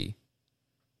effectively.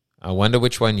 I wonder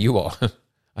which one you are.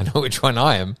 I know which one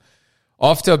I am.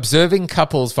 After observing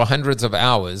couples for hundreds of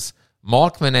hours,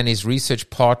 Markman and his research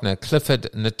partner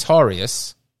Clifford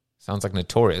Notorious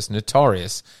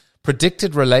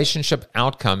predicted relationship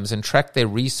outcomes and tracked their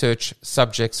research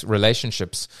subjects'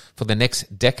 relationships for the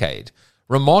next decade.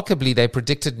 Remarkably, they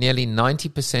predicted nearly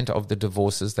 90% of the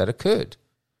divorces that occurred.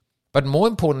 But more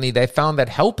importantly, they found that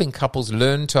helping couples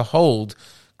learn to hold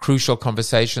crucial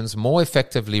conversations more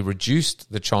effectively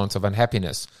reduced the chance of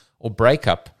unhappiness or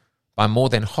breakup by more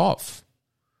than half.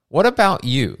 What about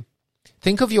you?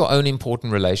 Think of your own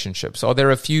important relationships. Are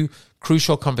there a few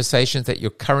crucial conversations that you're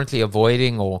currently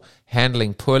avoiding or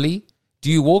handling poorly?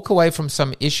 Do you walk away from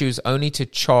some issues only to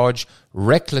charge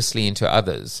recklessly into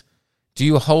others? Do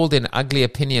you hold in ugly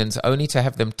opinions only to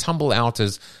have them tumble out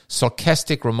as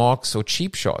sarcastic remarks or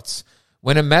cheap shots?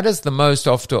 When it matters the most,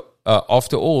 after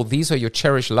all, these are your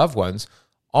cherished loved ones.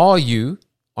 Are you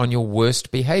on your worst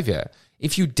behavior?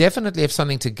 If you definitely have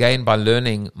something to gain by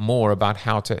learning more about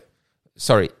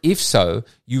if so,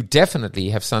 you definitely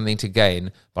have something to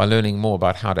gain by learning more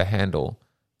about how to handle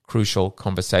crucial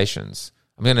conversations.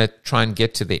 I'm going to try and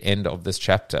get to the end of this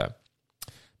chapter.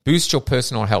 Boost your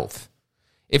personal health.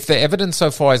 If the evidence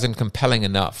so far isn't compelling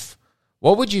enough,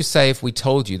 what would you say if we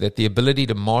told you that the ability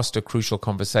to master crucial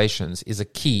conversations is a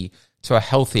key to a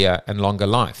healthier and longer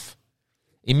life?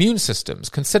 Immune systems.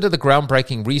 Consider the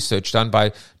groundbreaking research done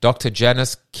by Dr.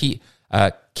 Janice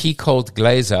Keycold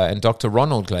Glaser and Dr.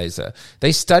 Ronald Glaser.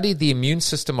 They studied the immune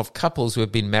system of couples who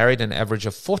have been married an average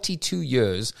of 42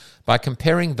 years by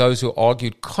comparing those who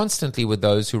argued constantly with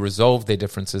those who resolved their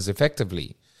differences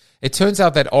effectively. It turns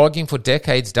out that arguing for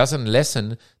decades doesn't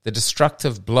lessen the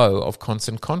destructive blow of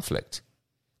constant conflict.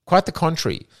 Quite the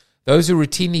contrary. Those who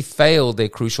routinely failed their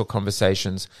crucial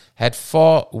conversations had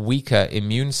far weaker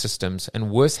immune systems and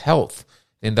worse health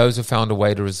than those who found a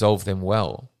way to resolve them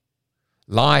well.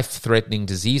 Life-threatening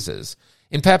diseases.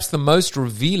 In perhaps the most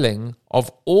revealing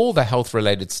of all the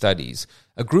health-related studies,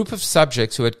 a group of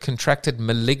subjects who had contracted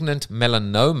malignant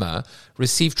melanoma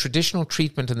received traditional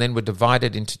treatment and then were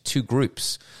divided into 2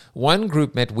 groups. One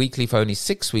group met weekly for only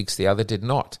 6 weeks, the other did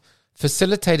not.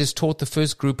 Facilitators taught the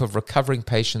first group of recovering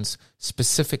patients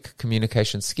specific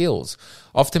communication skills.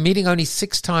 After meeting only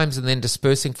 6 times and then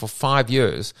dispersing for 5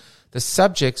 years, the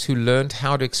subjects who learned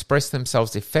how to express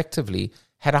themselves effectively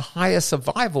had a higher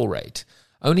survival rate.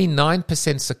 Only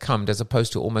 9% succumbed as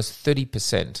opposed to almost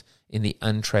 30% in the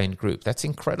untrained group. That's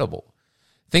incredible.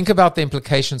 Think about the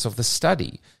implications of the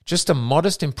study. Just a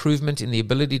modest improvement in the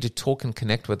ability to talk and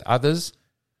connect with others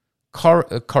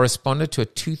corresponded to a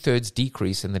 2/3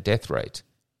 decrease in the death rate.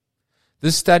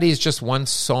 This study is just one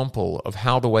sample of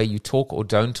how the way you talk or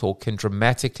don't talk can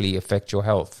dramatically affect your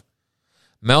health.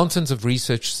 Mountains of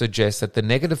research suggest that the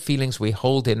negative feelings we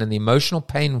hold in and the emotional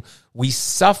pain we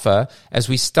suffer as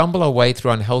we stumble our way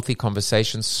through unhealthy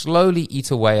conversations slowly eat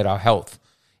away at our health.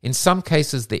 In some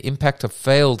cases, the impact of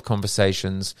failed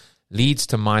conversations leads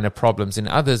to minor problems. In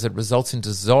others, it results in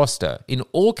disaster. In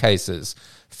all cases,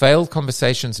 failed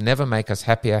conversations never make us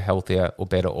happier, healthier, or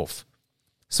better off.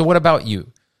 So what about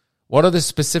you? What are the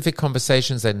specific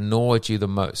conversations that gnaw at you the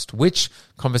most? Which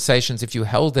conversations, if you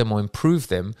held them or improved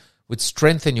them, would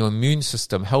strengthen your immune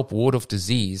system, help ward off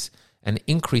disease, and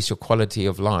increase your quality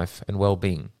of life and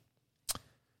well-being?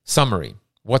 Summary.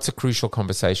 What's a crucial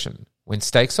conversation? When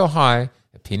stakes are high,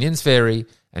 opinions vary,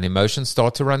 and emotions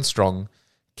start to run strong,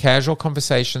 casual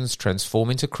conversations transform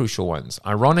into crucial ones.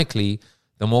 Ironically,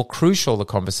 the more crucial the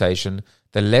conversation,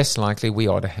 the less likely we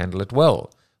are to handle it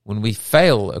well. When we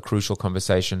fail a crucial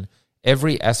conversation,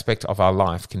 every aspect of our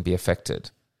life can be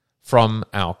affected. From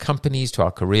our companies to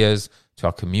our careers, to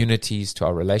our communities, to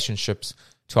our relationships,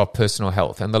 to our personal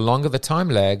health. And the longer the time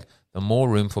lag, the more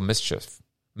room for mischief.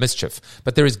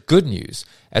 But there is good news.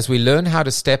 As we learn how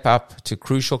to step up to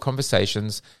crucial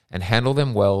conversations and handle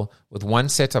them well with one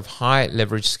set of high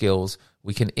leverage skills,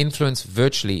 we can influence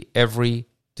virtually every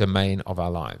domain of our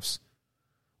lives.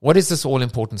 What is this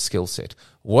all-important skill set?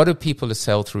 What do people who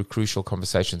sail through crucial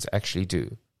conversations actually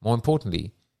do? More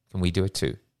importantly, can we do it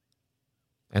too?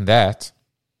 And that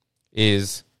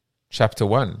is chapter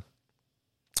 1.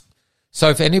 So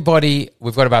if anybody,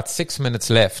 we've got about 6 minutes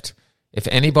left. If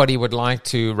anybody would like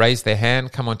to raise their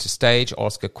hand, come onto stage,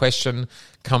 ask a question,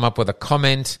 come up with a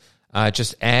comment,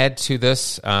 just add to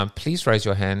this, please raise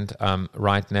your hand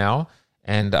right now,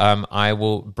 and I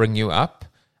will bring you up.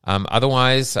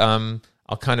 Otherwise, I'll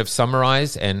kind of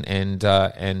summarize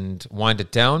and wind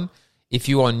it down. If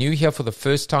you are new here for the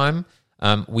first time,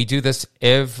 we do this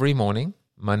every morning,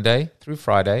 Monday through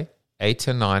Friday, 8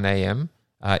 to 9 a.m.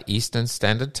 Eastern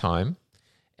Standard Time.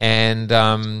 And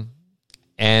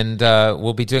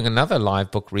we'll be doing another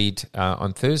live book read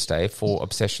on Thursday for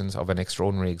Obsessions of an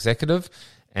Extraordinary Executive,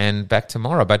 and back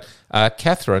tomorrow. But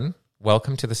Catherine,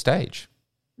 welcome to the stage.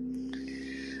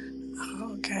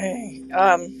 Okay.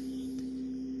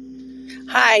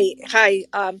 Hi.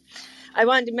 I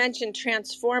wanted to mention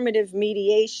transformative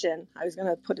mediation. I was going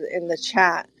to put it in the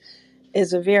chat.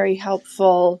 Is a very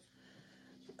helpful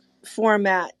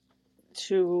format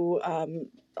to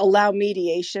allow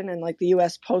mediation, and like the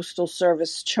U.S. Postal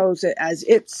Service chose it as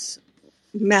its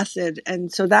method.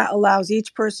 And so that allows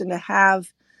each person to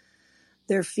have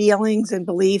their feelings and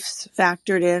beliefs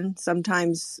factored in.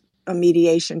 Sometimes a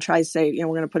mediation tries to say, we're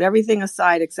going to put everything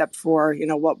aside except for,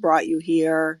 what brought you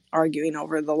here, arguing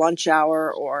over the lunch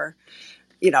hour or,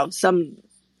 some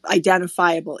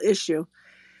identifiable issue.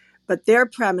 But their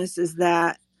premise is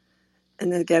that,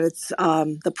 and again, it's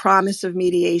The Promise of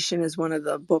Mediation is one of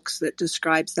the books that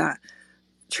describes that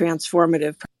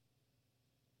transformative.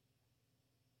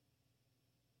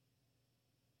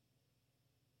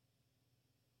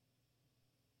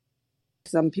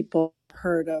 Some people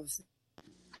heard of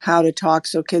How to Talk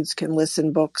So Kids Can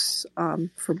Listen books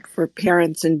for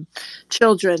parents and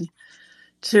children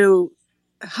to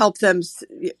help them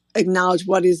acknowledge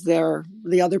what is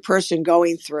the other person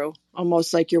going through,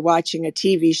 almost like you're watching a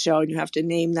TV show and you have to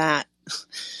name that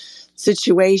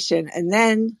situation. And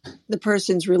then the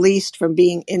person's released from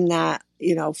being in that,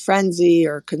 frenzy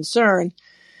or concern.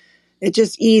 It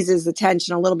just eases the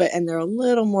tension a little bit, and they're a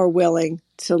little more willing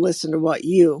to listen to what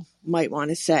you might want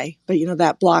to say. But,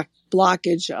 that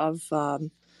blockage of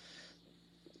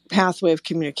pathway of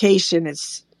communication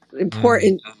is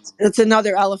important. It's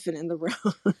another elephant in the room.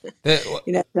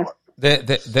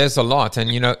 There's a lot, and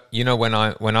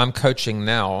when I'm coaching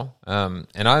now, and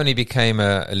I only became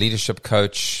a leadership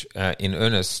coach in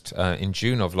earnest in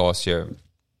June of last year.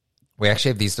 We actually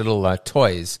have these little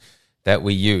toys that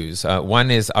we use. One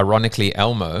is ironically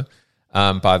Elmo,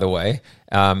 by the way,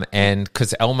 and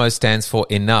because Elmo stands for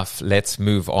enough, let's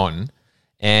move on.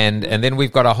 And then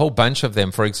we've got a whole bunch of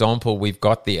them. For example, we've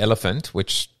got the elephant,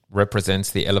 which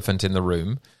represents the elephant in the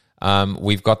room.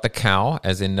 We've got the cow,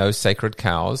 as in no sacred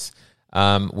cows.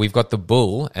 We've got the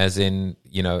bull, as in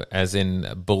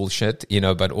bullshit,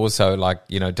 but also like,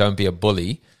 don't be a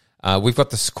bully. We've got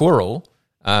the squirrel,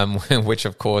 which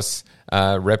of course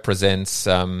represents,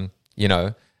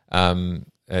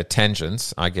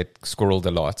 tangents. I get squirreled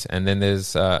a lot. And then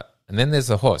there's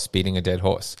the horse, beating a dead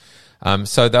horse.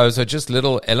 So those are just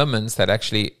little elements that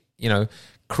actually,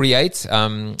 create,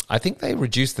 I think they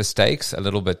reduce the stakes a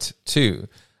little bit too.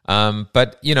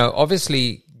 But,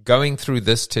 obviously going through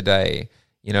this today,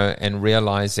 and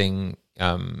realizing,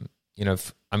 my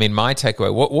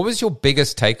takeaway, what was your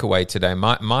biggest takeaway today?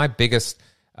 My biggest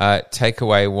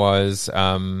takeaway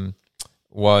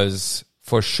was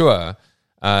for sure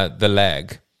the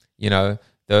lag,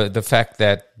 the fact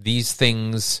that these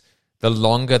things, the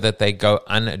longer that they go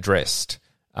unaddressed,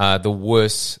 the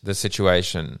worse the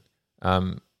situation.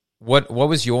 What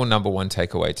was your number one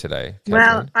takeaway today,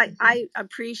 Catherine? Well, I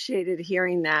appreciated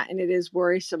hearing that, and it is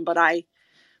worrisome, but I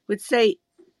would say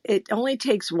it only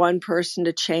takes one person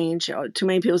to change. Too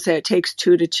many people say it takes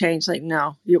two to change. Like,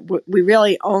 no, we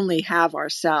really only have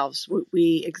ourselves.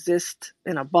 We exist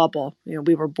in a bubble.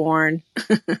 We were born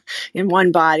in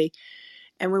one body.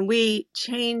 And when we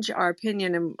change our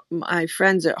opinion, and my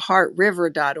friends at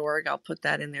heartriver.org, I'll put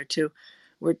that in there too,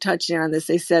 we're touching on this.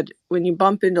 They said when you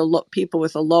bump into people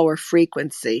with a lower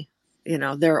frequency,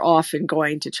 they're often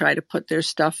going to try to put their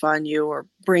stuff on you or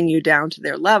bring you down to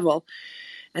their level.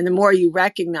 And the more you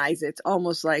recognize it, it's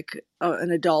almost like an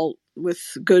adult with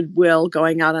goodwill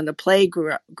going out on the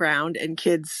playground and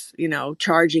kids,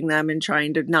 charging them and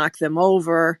trying to knock them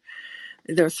over.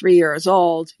 They're 3 years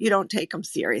old. You don't take them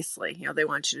seriously. They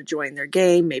want you to join their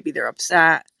game. Maybe they're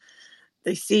upset.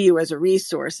 They see you as a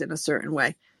resource in a certain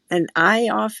way. And I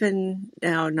often,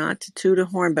 now not to toot a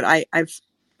horn, but I've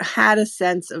had a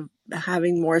sense of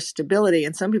having more stability.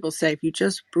 And some people say if you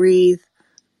just breathe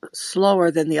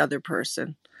slower than the other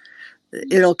person,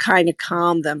 it'll kind of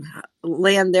calm them,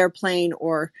 land their plane,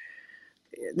 or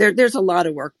there's a lot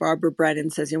of work. Barbara Brennan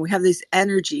says, we have these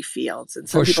energy fields, and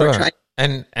some For people sure. are trying.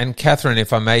 And Catherine,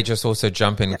 if I may just also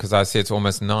jump in, because I see it's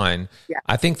almost 9. Yeah.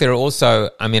 I think there are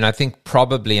also, I think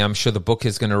probably, I'm sure the book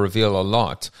is going to reveal a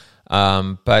lot.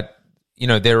 But,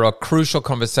 there are crucial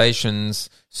conversations,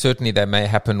 certainly that may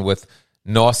happen with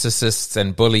narcissists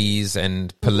and bullies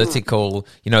and political,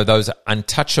 those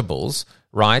untouchables,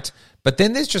 right? But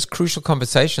then there's just crucial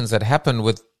conversations that happen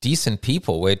with decent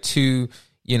people where two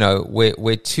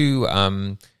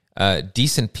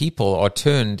decent people are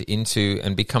turned into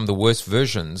and become the worst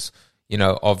versions,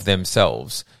 of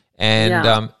themselves.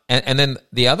 And and then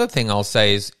the other thing I'll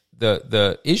say is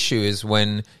the issue is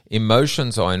when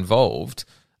emotions are involved.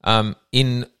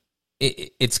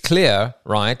 It's clear,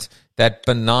 right, that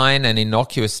benign and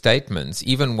innocuous statements,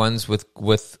 even ones with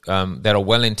that are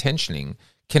well intentioning,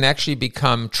 can actually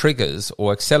become triggers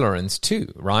or accelerants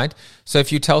too, right? So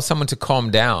if you tell someone to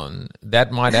calm down,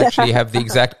 that might actually have the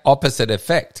exact opposite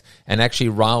effect and actually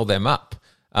rile them up.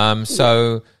 I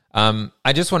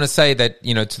just want to say that,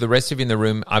 to the rest of you in the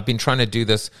room, I've been trying to do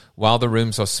this while the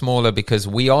rooms are smaller because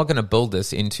we are going to build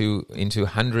this into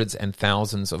hundreds and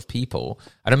thousands of people.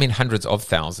 I don't mean hundreds of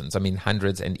thousands. I mean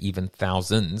hundreds and even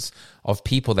thousands of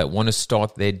people that want to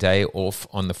start their day off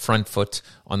on the front foot,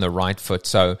 on the right foot.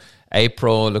 So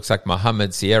April, looks like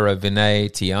Mohammed, Sierra,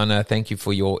 Vinay, Tiana, thank you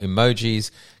for your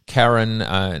emojis. Karen,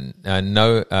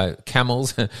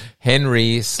 Camels,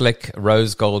 Henry, Slick,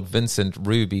 Rose Gold, Vincent,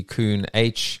 Ruby, Kuhn,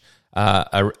 H,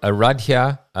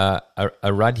 Aradhya,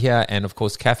 and of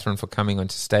course Catherine for coming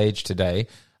onto stage today.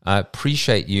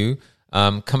 Appreciate you.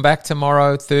 Come back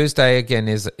tomorrow. Thursday again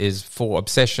is for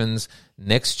Obsessions.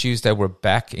 Next Tuesday we're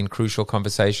back in Crucial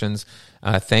Conversations.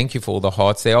 Thank you for all the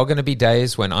hearts. There are going to be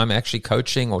days when I'm actually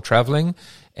coaching or traveling,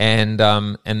 and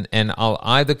I'll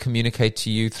either communicate to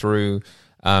you through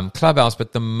Clubhouse,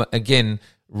 but again,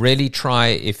 really try,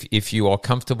 if you are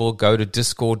comfortable, go to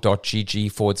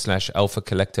discord.gg/Alpha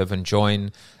Collective and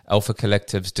join Alpha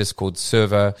Collective's Discord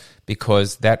server,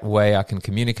 because that way I can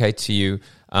communicate to you.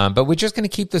 But we're just going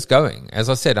to keep this going. As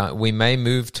I said, we may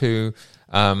move to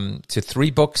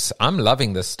 3 books. I'm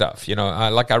loving this stuff.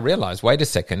 I realize, wait a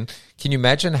second, can you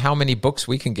imagine how many books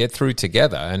we can get through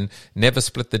together and never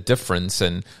split the difference,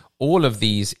 and all of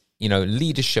these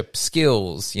leadership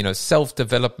skills,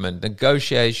 self-development,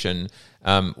 negotiation.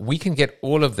 We can get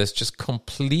all of this just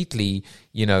completely,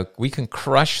 we can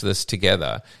crush this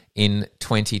together in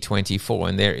 2024.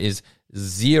 And there is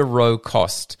zero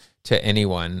cost to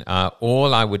anyone.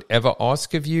 All I would ever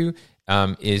ask of you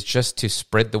is just to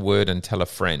spread the word and tell a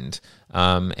friend.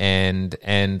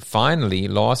 And finally,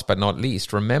 last but not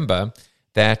least, remember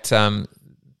that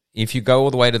if you go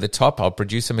all the way to the top, I'll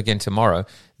produce them again tomorrow.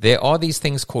 There are these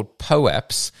things called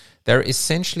POAPs. They're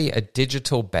essentially a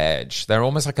digital badge. They're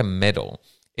almost like a medal.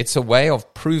 It's a way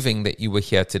of proving that you were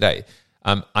here today.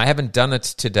 I haven't done it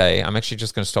today. I'm actually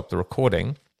just going to stop the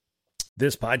recording.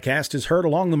 This podcast is heard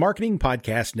along the Marketing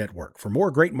Podcast Network. For more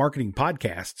great marketing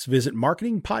podcasts, visit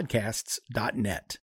marketingpodcasts.net.